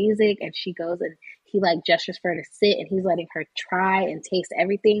this music, and she goes and he like gestures for her to sit, and he's letting her try and taste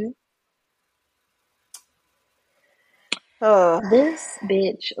everything. Oh, This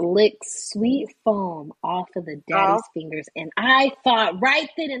bitch licks sweet foam off of the oh, daddy's fingers, and I thought right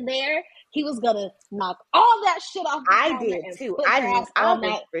then and there he was gonna knock all that shit off the I counter did and too. put her ass I on was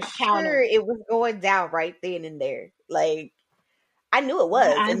that for sure counter. it was going down right then and there. Like I knew it My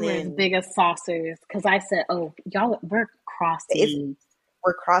was, eyes and were as then big as saucers because I said, "Oh, y'all, we're it's crossing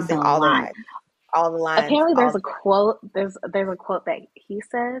we're crossing the all the line." lines, all the lines, Apparently, all there's the a quote. There's a quote that he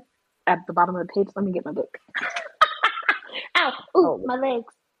said at the bottom of the page. Let me get my book. Ow! Ooh, oh, my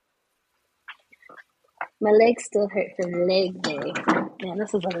legs. My legs still hurt from leg day. Man,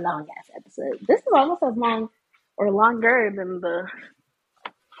 this is a long ass episode. This is almost as long or longer than the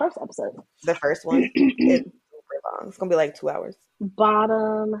first episode. the first one is super long. It's gonna be like 2 hours.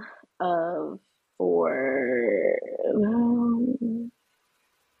 Bottom of four.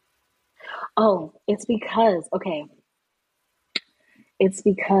 Oh, it's because okay. It's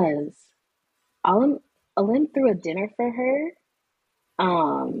because Alim Alim threw a dinner for her.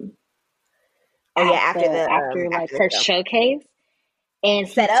 Um, Oh yeah, after like after the her show. showcase, and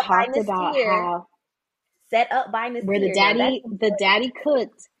he Set up by talked about Nasir. how Set up by Nasir. where the Now that's daddy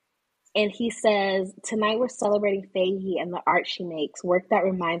cooked, and he says, tonight we're celebrating Fahey and the art she makes, work that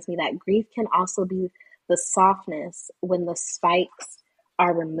reminds me that grief can also be the softness when the spikes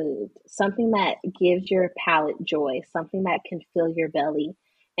are removed, something that gives your palate joy, something that can fill your belly.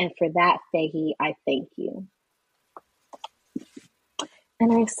 And for that, Fahey, I thank you.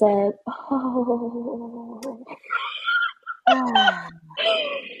 And I said, oh. I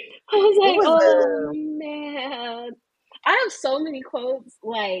was it like, was oh man. I have so many quotes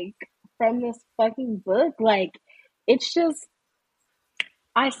like from this fucking book. Like, it's just,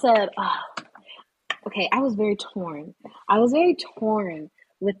 I said, oh, okay, I was very torn. I was very torn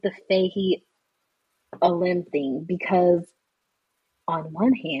with the Fahey Alim thing because on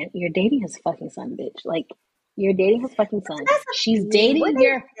one hand, you're dating his fucking son, bitch. Like, you're dating his fucking son. She's dating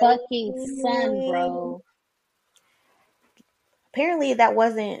your fucking son, bro. Apparently that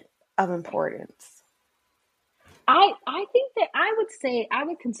wasn't of importance. I think that I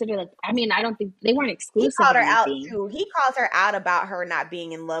would consider that. I mean, I don't think they weren't He exclusive called or her out anything. too. He calls her out about her not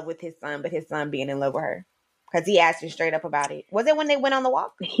being in love with his son, but his son being in love with her. Because he asked her straight up about it. Was it when they went on the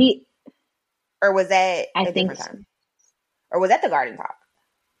walk? Or was that a different time? Or was that the garden talk?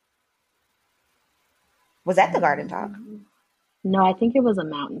 Was that the garden talk? No, I think it was a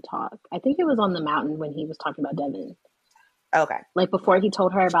mountain talk. I think it was on the mountain when he was talking about Devin. Okay. Like before he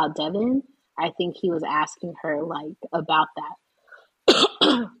told her about Devin, I think he was asking her like about that.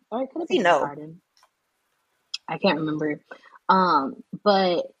 Or it could have been the garden. I can't remember.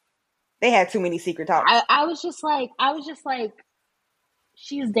 But they had too many secret talks. I was just like,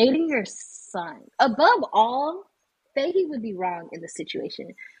 she's dating your son. Above all, Fahey would be wrong in the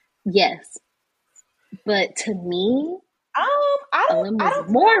situation. Yes. But to me, I don't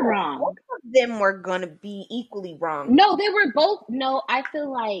more wrong. Both of them were gonna be equally wrong. No, they were both. No, I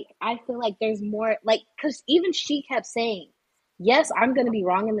feel like there's more. Like, because even she kept saying, "Yes, I'm gonna be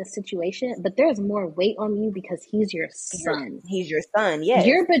wrong in this situation, but there's more weight on you because he's your son. He's your son. Yes,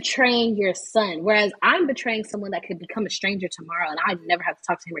 you're betraying your son. Whereas I'm betraying someone that could become a stranger tomorrow, and I never have to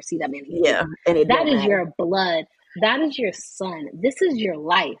talk to him or see that man again. Yeah, and that is your blood. That is your son. This is your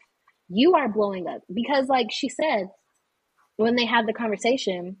life. You are blowing up because, like she said, when they had the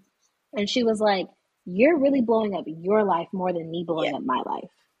conversation, and she was like, "You're really blowing up your life more than me blowing up my life."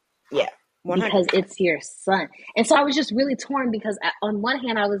 Yeah, 100%. Because it's your son. And so I was just really torn because on one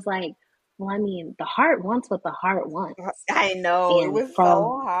hand I was like, well, I mean, the heart wants what the heart wants. I know. And it was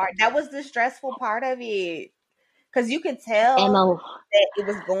so hard. That was the stressful part of it. Because you could tell that it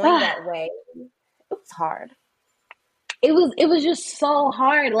was going that way. It was hard. It was just so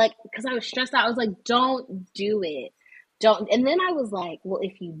hard. Like, because I was stressed out. I was like, don't do it. Don't. And then I was like, well,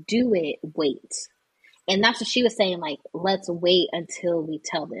 if you do it, wait. And that's what she was saying, like, let's wait until we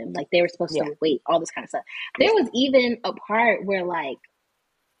tell them. Like, they were supposed to wait, all this kind of stuff. There was even a part where, like,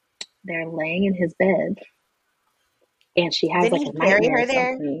 they're laying in his bed, and she has, like, a nightmare or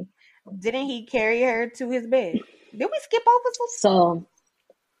something. Didn't he carry her to his bed? Did we skip over something?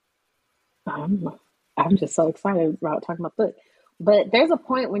 So, I'm just so excited about talking about this. But there's a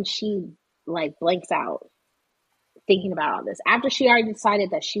point when she, like, blanks out. Thinking about all this after she already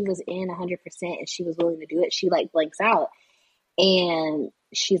decided that she was in 100% and she was willing to do it, she like blanks out and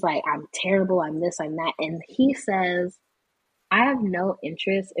she's like, I'm terrible, I'm this, I'm that. And he says, I have no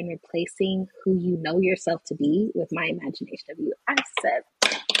interest in replacing who you know yourself to be with my imagination of you. I said,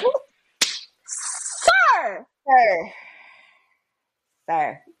 sir.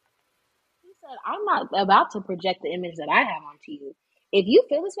 He said, I'm not about to project the image that I have onto you. If you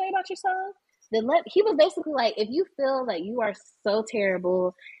feel this way about yourself, then he was basically like, if you feel that you are so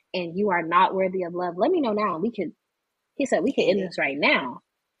terrible and you are not worthy of love, let me know now. He said, we can end this right now.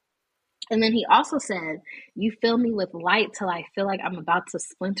 And then he also said, you fill me with light till I feel like I'm about to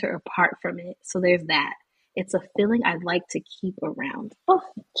splinter apart from it. So there's that. It's a feeling I'd like to keep around. Oh,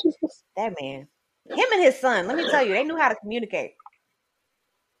 Jesus. That man. Him and his son, let me tell you, they knew how to communicate.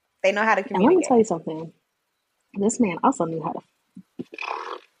 They know how to communicate. And let me tell you something. This man also knew how to.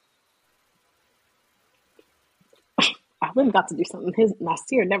 I really got to do something his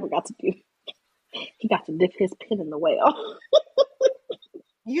Nasir never got to do. He got to dip his pen in the whale.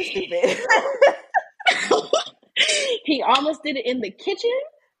 You stupid. He almost did it in the kitchen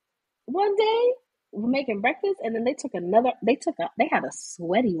one day, making breakfast, and then they had a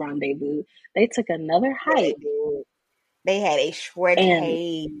sweaty rendezvous. They took another hike. They had a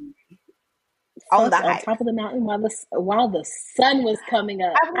sweaty on top of the mountain while the sun was coming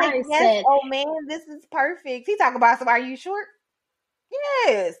up. I said, "Oh man, this is perfect." He talking about, so are you short?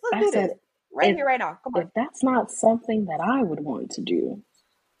 Yes, let's do this. right here, right now. Come on. If that's not something that I would want to do,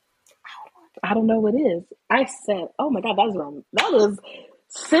 I don't know what is. I said, "Oh my god, that is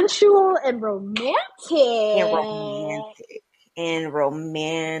sensual and romantic." And romantic. And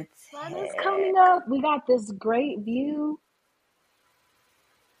romantic. Sun is coming up. We got this great view.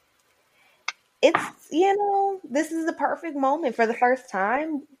 It's, this is the perfect moment for the first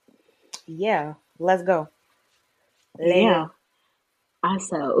time. Yeah, let's go. Yeah, Lego. I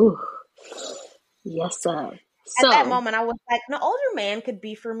said, "Ooh, yes, sir." At that So, moment, I was like, an older man could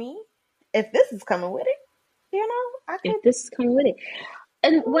be for me. If this is coming with it, I if could. this is coming with it,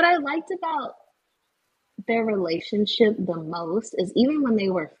 and what I liked about their relationship the most is even when they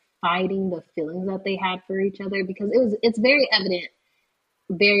were fighting the feelings that they had for each other, because it's very evident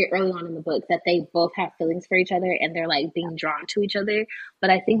very early on in the book that they both have feelings for each other and they're like being drawn to each other. But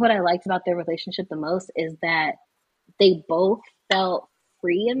I think what I liked about their relationship the most is that they both felt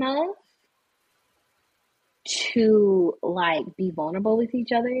free enough to like be vulnerable with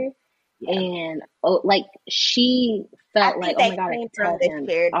each other. Yeah. And like she I felt like, think oh my that god, I came could from tell the him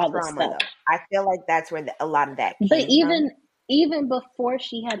shared all this trauma, stuff. though. I feel like that's where a lot of that But came from. even before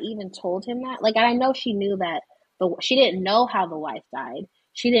she had even told him that, like I know she knew that she didn't know how the wife died.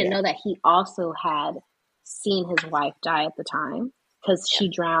 She didn't Yeah. know that he also had seen his wife die at the time because Yeah. she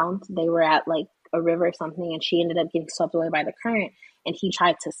drowned. They were at like a river or something, and she ended up getting swept away by the current. And he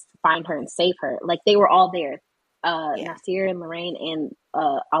tried to find her and save her. Like they were all there, Yeah. Nasir and Lorraine, and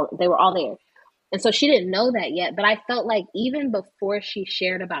they were all there. And so she didn't know that yet. But I felt like even before she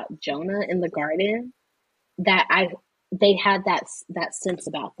shared about Jonah in the garden, that they had that sense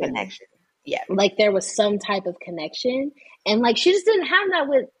about them, Connection. Yeah. like there was some type of connection, and like she just didn't have that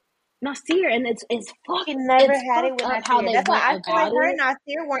with Nasir, and She never it's had it fucked with up how Nasir. they That's why went I feel like about her and it.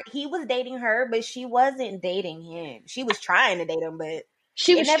 Nasir weren't. He was dating her, but she wasn't dating him. She was trying to date him, but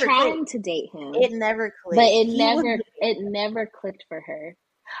She it was never clicked. trying to date him, It never but clicked. He was. it never clicked for her.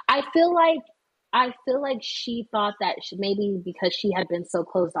 I feel like she thought that maybe because she had been so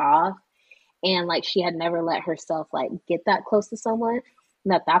closed off and like she had never let herself like get that close to someone,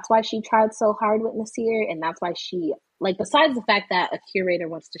 that's why she tried so hard with Nasir, and that's why she, like, besides the fact that a curator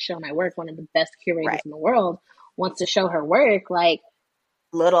wants to show my work, one of the best curators Right. in the world wants to show her work, like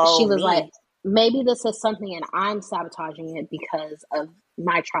Little she old was like, me. maybe this is something and I'm sabotaging it because of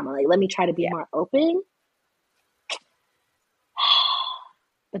my trauma, like let me try to be Yeah. more open.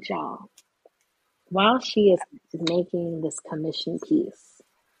 But y'all, while she is making this commission piece,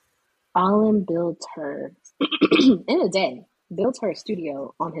 Alan builds her in a day, builds her a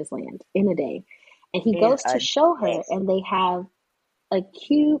studio on his land in a day. And he In goes to a show her, day. and they have a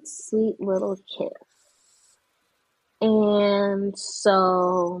cute, sweet little kiss. And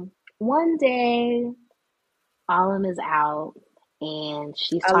so one day, Alan is out, and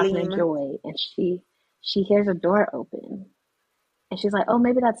she's talking to Alim. Joy, and she hears a door open, and she's like, "Oh,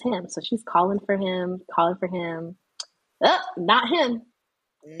 maybe that's him." So she's calling for him, calling for him. Oh, not him.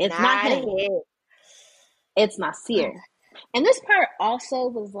 It's not Not him. it. It's Nasir. And this part also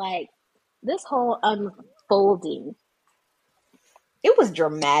was like this whole unfolding. It was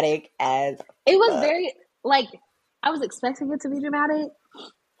dramatic as It was fuck. very like I was expecting it to be dramatic,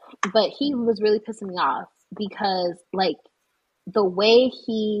 but he was really pissing me off because like the way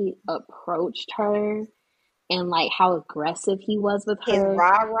he approached her and like how aggressive he was with His her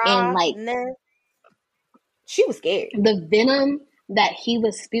rah and rah. like She was scared. the venom that he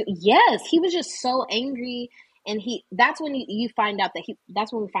was yes, he was just so angry. And that's when you find out that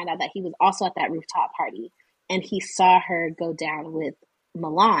that's when we find out that he was also at that rooftop party and he saw her go down with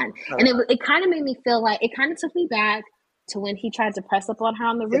Milan. And it kind of made me feel like, it kind of took me back to when he tried to press up on her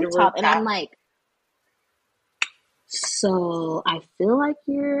on the To the rooftop. And I'm rooftop. like, so I feel like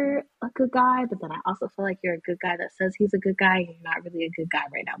you're a good guy, but then I also feel like you're a good guy that says he's a good guy. You're not really a good guy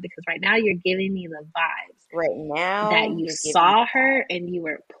right now, because right now you're giving me the vibes Right that now, you you're giving saw her and you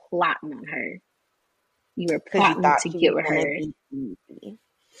were plotting on her. You were because you plotting thought to she get was with gonna her. beat me.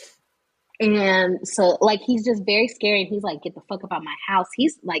 And so, like, he's just very scary. And he's like, get the fuck up out my house.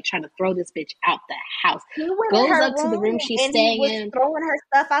 He's like trying to throw this bitch out the house. He went in Goes her up to the room room she's and he staying was in, throwing her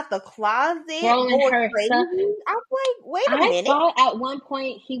stuff out the closet, throwing going her crazy. stuff. I'm like, wait a I minute. thought at one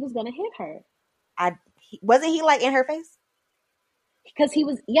point he was going to hit her. Wasn't he like in her face? Because he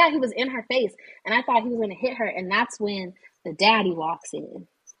was in her face. And I thought he was going to hit her. And that's when the daddy walks in.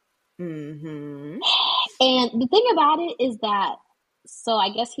 Mm-hmm. And the thing about it is that, so I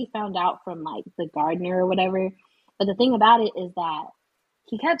guess he found out from like the gardener or whatever. But the thing about it is that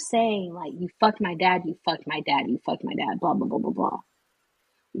he kept saying like, you fucked my dad, you fucked my dad, you fucked my dad, blah, blah, blah, blah, blah.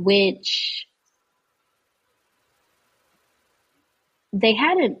 Which they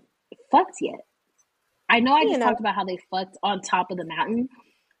hadn't fucked yet. I know I You just know, talked about how they fucked on top of the mountain,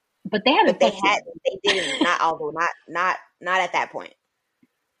 but they hadn't but they fucked yet. hadn't. They didn't. Not although not at that point.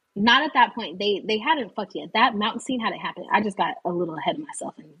 Not at that point. They hadn't fucked yet. That mountain scene hadn't happened. I just got a little ahead of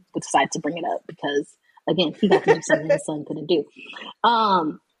myself and decided to bring it up because again, he got to do something his son couldn't do.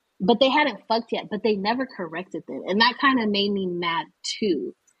 But they hadn't fucked yet, but they never corrected them. And that kind of made me mad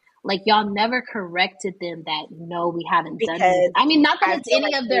too. Like, y'all never corrected them that, no, we haven't done anything. Because I mean, not that I it's feel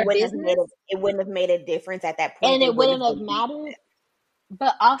any like of their business. it wouldn't have made a difference at that point. And They it wouldn't wouldn't have have mattered.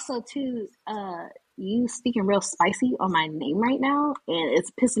 But also, too, you speaking real spicy on my name right now, and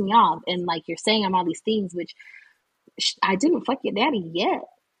it's pissing me off. And, like, you're saying I'm all these things, which I didn't fuck your daddy yet.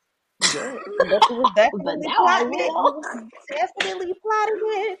 Yeah, but it was But definitely now I plotted. It will. was definitely plotted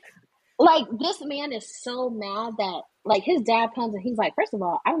it. Like, this man is so mad that, like, his dad comes and he's like, first of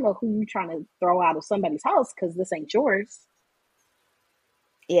all, I don't know who you trying to throw out of somebody's house because this ain't yours.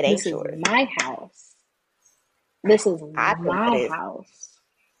 It ain't This is yours. my house. This is I think it my is. house.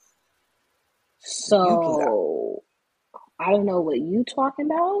 You can go. So, I don't know what you talking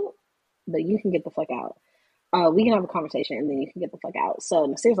about, but you can get the fuck out. We can have a conversation and then you can get the fuck out. So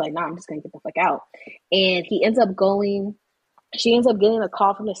Nasir's like, nah, I'm just gonna get the fuck out. And he ends up going, she ends up getting a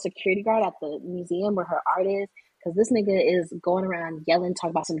call from the security guard at the museum where her art is, because this nigga is going around yelling, talking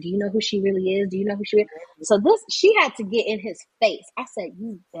about some, do you know who she really is? Do you know who she is? So she had to get in his face. I said,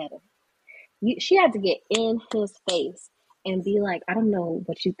 you better. She had to get in his face and be like, I don't know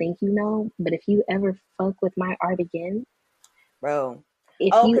what you think you know, but if you ever fuck with my art again, Bro.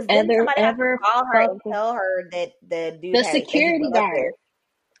 if Oh, you because didn't somebody have to ever call her fuck and with tell her that the dude the that he security went up guard, there?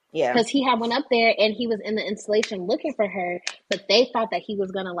 Yeah. because he had went up there and he was in the installation looking for her, but they thought that he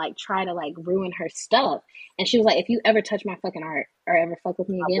was gonna like try to like ruin her stuff. And she was like, if you ever touch my fucking art or ever fuck with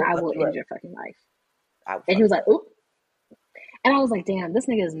me again, I will end your fucking life. And he was like, oop. And I was like, damn, this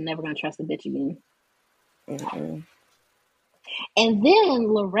nigga is never gonna trust a bitch again. Mm-mm. And then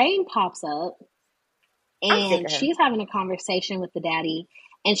Lorraine pops up and her. she's having a conversation with the daddy,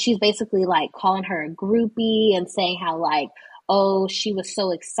 and she's basically like calling her a groupie and saying how like, oh, she was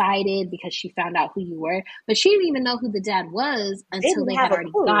so excited because she found out who you were, but she didn't even know who the dad was until Didn't they have had a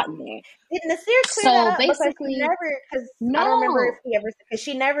already clue. gotten there. Did Nasir clear that So up? Because she basically, never, because I don't remember if no, he ever, because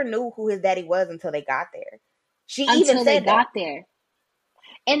she never knew who his daddy was until they got there. She even until they said that. got there.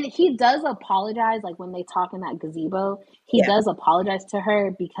 And he does apologize, like when they talk in that gazebo, he Yeah. does apologize to her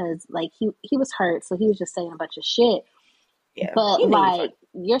because like he was hurt, so he was just saying a bunch of shit. Yeah. But like,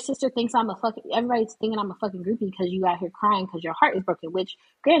 your sister thinks I'm a fucking, everybody's thinking I'm a fucking groupie because you out here crying because your heart is broken, which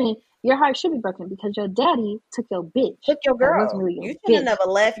granted, your heart should be broken because your daddy took your bitch. Took your That wasn't girl. really your You should have bitch. never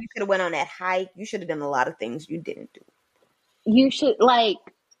left. You should have went on that hike. You should have done a lot of things you didn't do. You should like,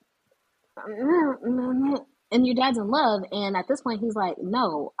 and your dad's in love. And at this point, he's like,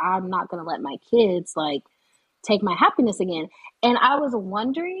 no, I'm not going to let my kids like take my happiness again. And I was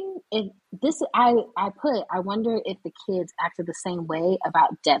wondering if this, I wonder if the kids acted the same way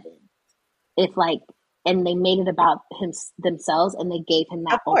about Devin. If like, and they made it about themselves and they gave him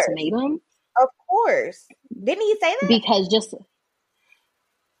that ultimatum. Of course. Didn't he say that? Because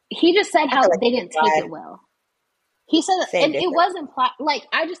he just said how like they didn't take it well. He said, and it wasn't like,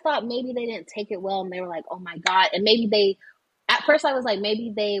 I just thought maybe they didn't take it well and they were like, oh my God. And maybe they, at first I was like,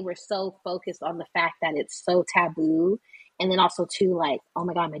 maybe they were so focused on the fact that it's so taboo. And then also too, like, oh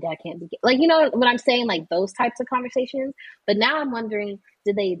my God, my dad can't be, like, you know what I'm saying? Like those types of conversations. But now I'm wondering,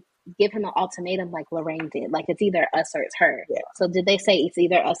 did they give him an ultimatum like Lorraine did? Like it's either us or it's her. Yeah. So did they say it's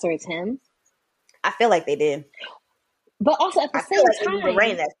either us or it's him? I feel like they did. But also at the same time, it was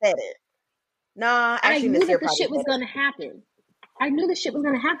Lorraine that said it. Nah, actually, I knew that the shit was going to happen. I knew the shit was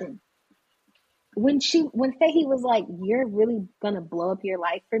going to happen. When Fahey was like, you're really going to blow up your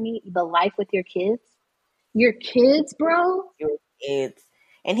life for me, the life with your kids? Your kids, bro? Your kids.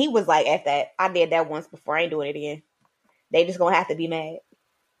 And he was like, at that, I did that once before, I ain't doing it again. They just going to have to be mad.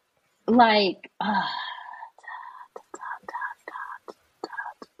 Like, I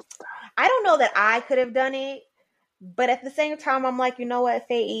don't know that I could have done it, but at the same time, I'm like, you know what,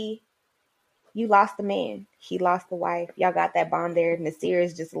 Faye, you lost the man. He lost the wife. Y'all got that bond there. Nasir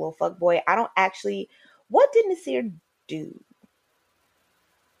is just a little fuckboy. What did Nasir do?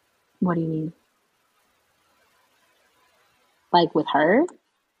 What do you mean? Like with her?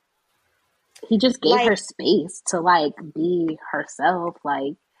 He just gave her space to like be herself,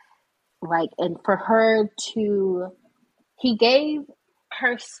 like, and for her to, he gave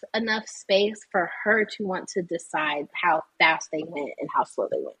her enough space for her to want to decide how fast they went and how slow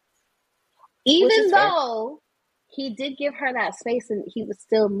they went. Even though he did give her that space and he was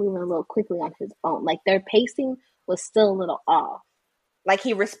still moving a little quickly on his own. Like their pacing was still a little off. Like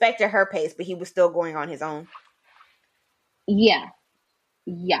he respected her pace, but he was still going on his own. Yeah,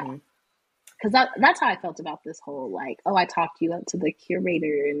 yeah. Mm. Because that's how I felt about this whole, like, oh, I talked you up to the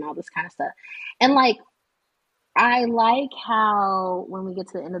curator and all this kind of stuff. And, like, I like how when we get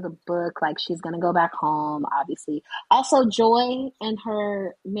to the end of the book, like, she's going to go back home, obviously. Also, Joy and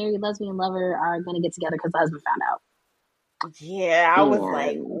her married lesbian lover are going to get together because the husband found out. Yeah, I was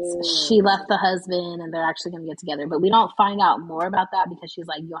like, And she left ooh. the husband and they're actually going to get together. But we don't find out more about that because she's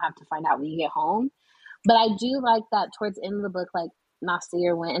like, you'll have to find out when you get home. But I do like that towards the end of the book, like,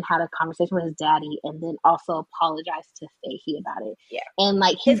 Nasir went and had a conversation with his daddy and then also apologized to Fahey about it. Yeah. And,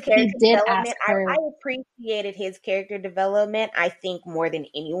 like, His he character did ask development, I her. appreciated his character development, I think, more than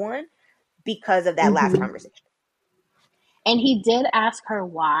anyone because of that last Mhm. conversation. And he did ask her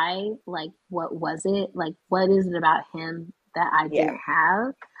why, like, what was it? Like, what is it about him that I Yeah. didn't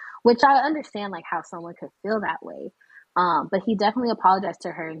have? Which I understand, like, how someone could feel that way. But he definitely apologized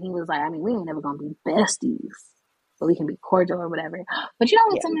to her and he was like, I mean, we ain't never gonna be besties, but we can be cordial or whatever. But you know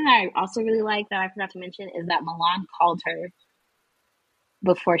what's Yeah. something that I also really like that I forgot to mention is that Milan called her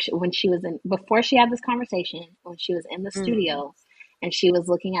before she had this conversation, when she was in the Mm-hmm. studio and she was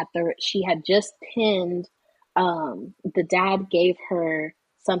looking at she had just pinned, the dad gave her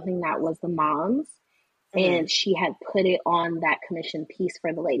something that was the mom's, Mm-hmm. and she had put it on that commission piece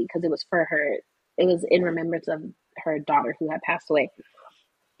for the lady because it was for her. It was in remembrance of her daughter who had passed away.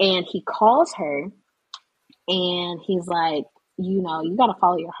 And he calls her and he's like, you got to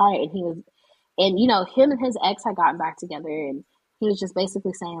follow your heart. And him and his ex had gotten back together, and he was just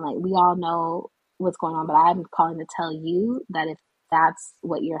basically saying, like, we all know what's going on, but I'm calling to tell you that if that's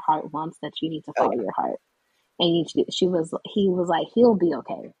what your heart wants, that you need to Oh follow yeah. your heart. And he was like, he'll be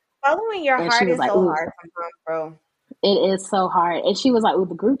okay. Following your And she heart was is like, so ooh, hard sometimes, bro. it is so hard. And she was like, ooh,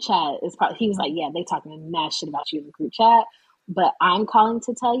 the group chat is probably, he was like, yeah, they talking mad shit about you in the group chat, but I'm calling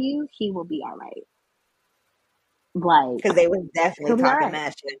to tell you he will be all right. Like, Because they was definitely he'll be all talking right.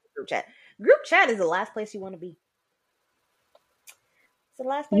 mad shit in the group chat. Group chat is the last place you want to be. It's the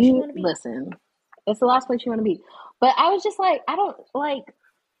last place you You want to be. listen, it's the last place you want to be. But I was just like, I don't like,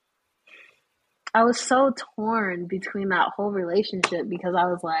 I was so torn between that whole relationship because I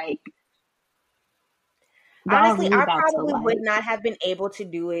was like, y'all Honestly, really I about to probably would like, not have been able to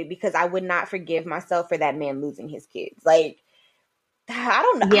do it because I would not forgive myself for that man losing his kids. Like, I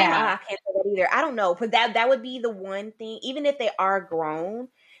don't know. yeah. I can't say that either. I don't know. But that would be the one thing, even if they are grown,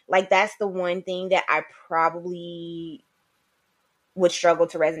 like that's the one thing that I probably would struggle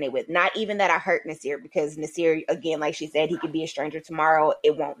to resonate with. Not even that I hurt Nasir, because Nasir, again, like she said, he could be a stranger tomorrow.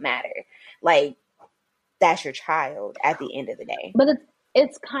 It won't matter. Like, that's your child at the end of the day. But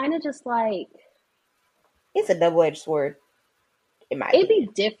it's kind of just like, It's a double edged sword, in my it'd be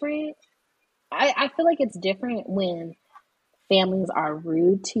opinion. different. I feel like it's different when families are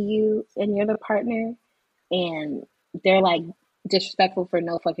rude to you and you're the partner and they're like disrespectful for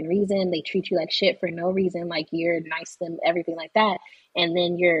no fucking reason. They treat you like shit for no reason. Like you're nice to them, everything like that. And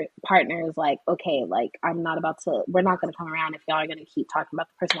then your partner is like, okay, like we're not going to come around if y'all are going to keep talking about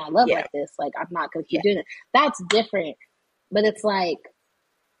the person I love Yeah. like this. Like I'm not going to Yeah. keep doing it. That's different. But it's like,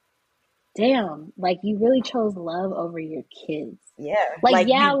 damn, like you really chose love over your kids. Yeah. Like, Like,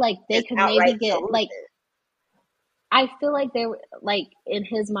 yeah, you like they just could maybe outright get chose like, it. I feel like they were like in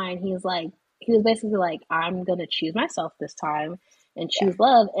his mind, he was basically like, I'm gonna choose myself this time and Yeah. choose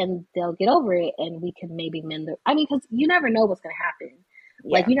love, and they'll get over it, and we can maybe mend the. I mean, because you never know what's gonna happen.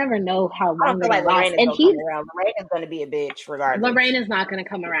 Like Yeah. you never know how I don't long they're feel like gonna last. Lorraine is And gonna come around. Lorraine is gonna be a bitch regardless. Lorraine is not gonna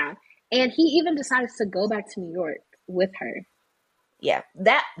come around. And he even decides to go back to New York with her. Yeah,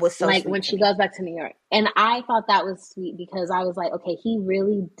 that was so Like sweet when to she me. goes back to New York. And I thought that was sweet because I was like, okay, he's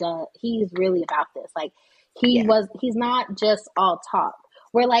really about this. Like Yeah. he's not just all talk.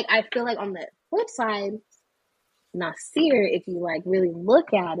 Where like I feel like on the flip side, Nasir, if you like really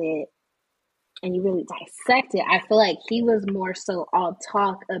look at it and you really dissect it, I feel like he was more so all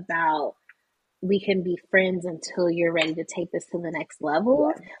talk about we can be friends until you're ready to take this to the next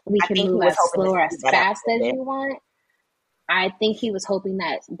level. Yeah. We I can think he move was as hoping to slow or speed as that up fast a little as bit. you want. I think he was hoping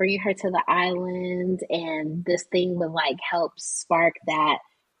that bringing her to the island and this thing would like help spark that,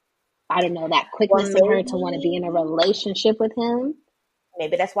 I don't know, that Well, quickness in her to want to be in a relationship with him.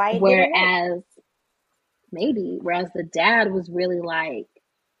 maybe that's why it didn't work. Whereas whereas the dad was really like,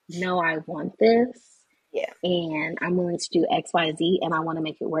 no, I want this Yeah. and I'm willing to do X, Y, Z and I want to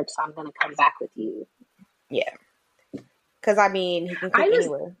make it work. So I'm going to come back with you. Yeah. Because, I mean, he can cook I just,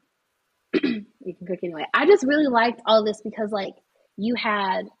 anywhere. you can cook anyway. I just really liked all this because like we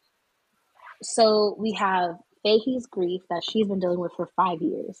have Fahey's grief that she's been dealing with for 5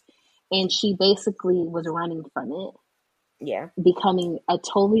 years, and she basically was running from it. Yeah. becoming a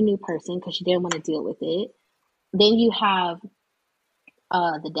totally new person because she didn't want to deal with it. Then you have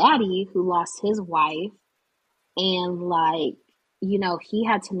the daddy who lost his wife, and like, you know, he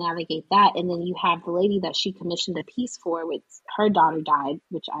had to navigate that. And then you have the lady that she commissioned a piece for, which her daughter died,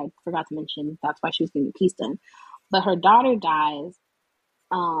 which I forgot to mention. That's why she was getting the piece done. But her daughter dies,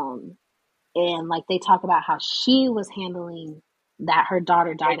 and like they talk about how she was handling that her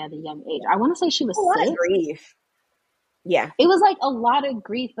daughter died at a young age. I want to say she was A lot of 6. grief. Yeah. It was like a lot of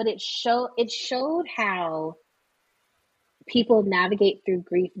grief, but it showed how people navigate through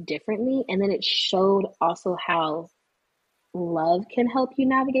grief differently, and then it showed also how love can help you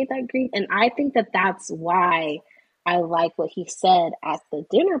navigate that grief. And I think that that's why I like what he said at the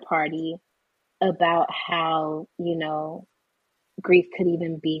dinner party about how, you know, grief could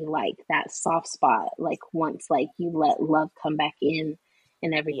even be like that soft spot, like once like you let love come back in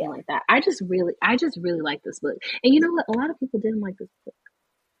and everything Yeah. like that. I just really like this book. And you know what? A lot of people didn't like this book.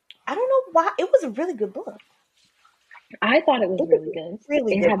 I don't know why. It was a really good book. I thought it was It was really a good.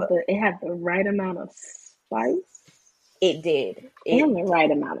 really It good had book. the right amount of spice It did. and the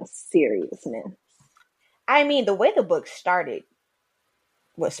right amount of seriousness. I mean, the way the book started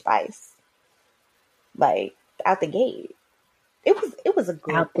was spice. Like out the gate. It was a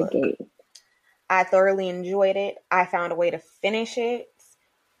good Out the book. gate. I thoroughly enjoyed it. I found a way to finish it,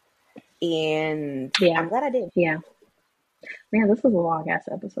 and Yeah. I'm glad I did. Yeah. Man, this was a long ass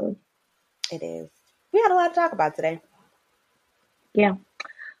episode. It is. We had a lot to talk about today. Yeah.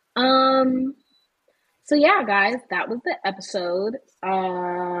 Um so yeah, guys, that was the episode.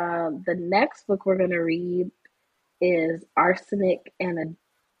 The next book we're gonna read is Arsenic and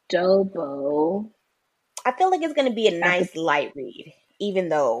Adobo. I feel like it's going to be a At the nice light read, even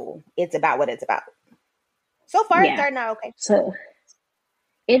though it's about what it's about. So far, it's Yeah. starting out okay. So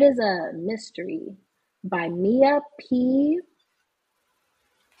it is a mystery by Mia P.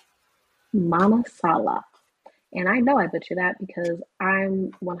 Manansala. And I know I butchered that because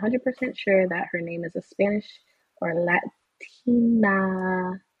I'm 100% sure that her name is a Spanish or Latinx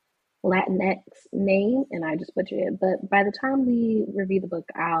name, and I just butchered it. But by the time we review the book,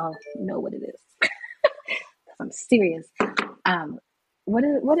 I'll know what it is. Because I'm serious. Um, what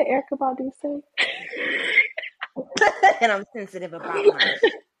did Erica Badu say? And I'm sensitive about my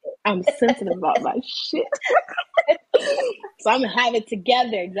shit. I'm sensitive about my shit. So I'm gonna have it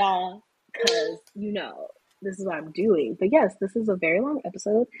together, y'all. Because, you know, this is what I'm doing. But yes, this is a very long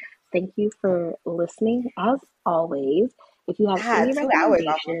episode. Thank you for listening. As always, if you have any 2 hours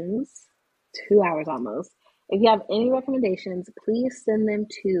almost. recommendations, 2 hours almost. If you have any recommendations, please send them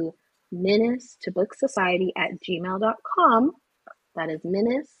to menacetoBookSociety@gmail.com. That is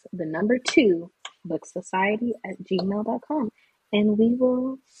menace, the number 2, booksociety@gmail.com. And we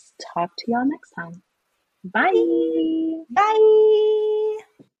will talk to y'all next time. Bye. Bye.